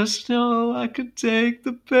 Just know I could take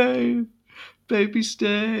the pain. Baby,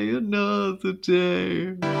 stay another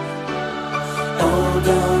day. Oh,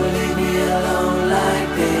 don't leave me alone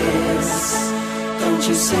like this. Don't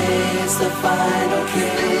you say it's the final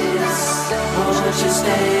kiss. Won't you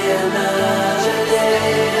stay another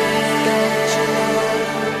day?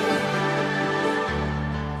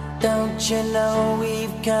 Don't you know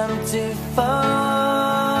we've come too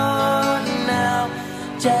far now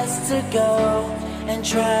just to go and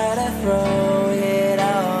try to throw it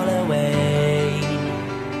all away?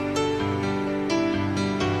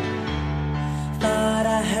 Thought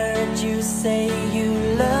I heard you say you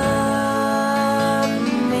love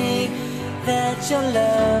me, that your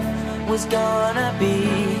love was gonna be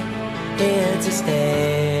here to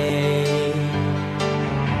stay.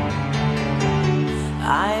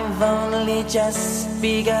 I've only just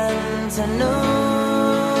begun to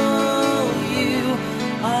know you.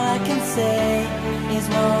 All I can say is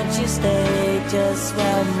won't you stay just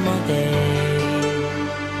one more day?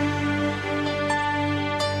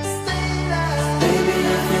 Baby,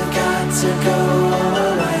 if you've got to go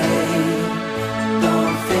away,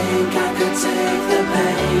 don't think I could take the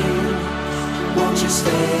pain. Won't you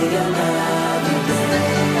stay another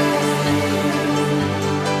day?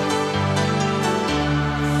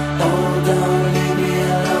 Oh, don't leave me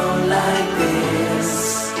alone like this.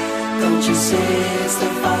 Don't you say it's the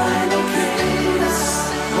final kiss.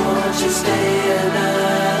 Won't you stay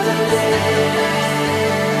another day?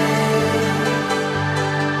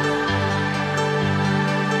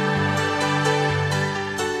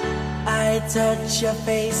 I touch your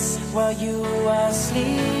face while you are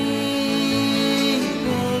sleeping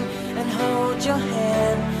and hold your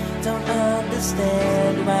hand. Don't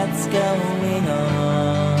understand what's going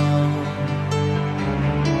on.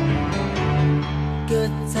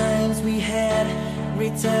 Good times we had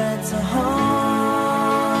return to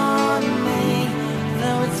haunt me.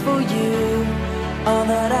 Though it's for you, all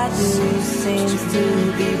that I do seems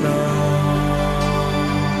to be wrong.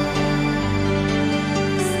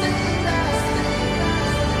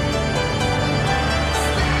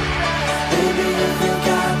 Baby, if you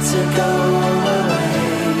got to go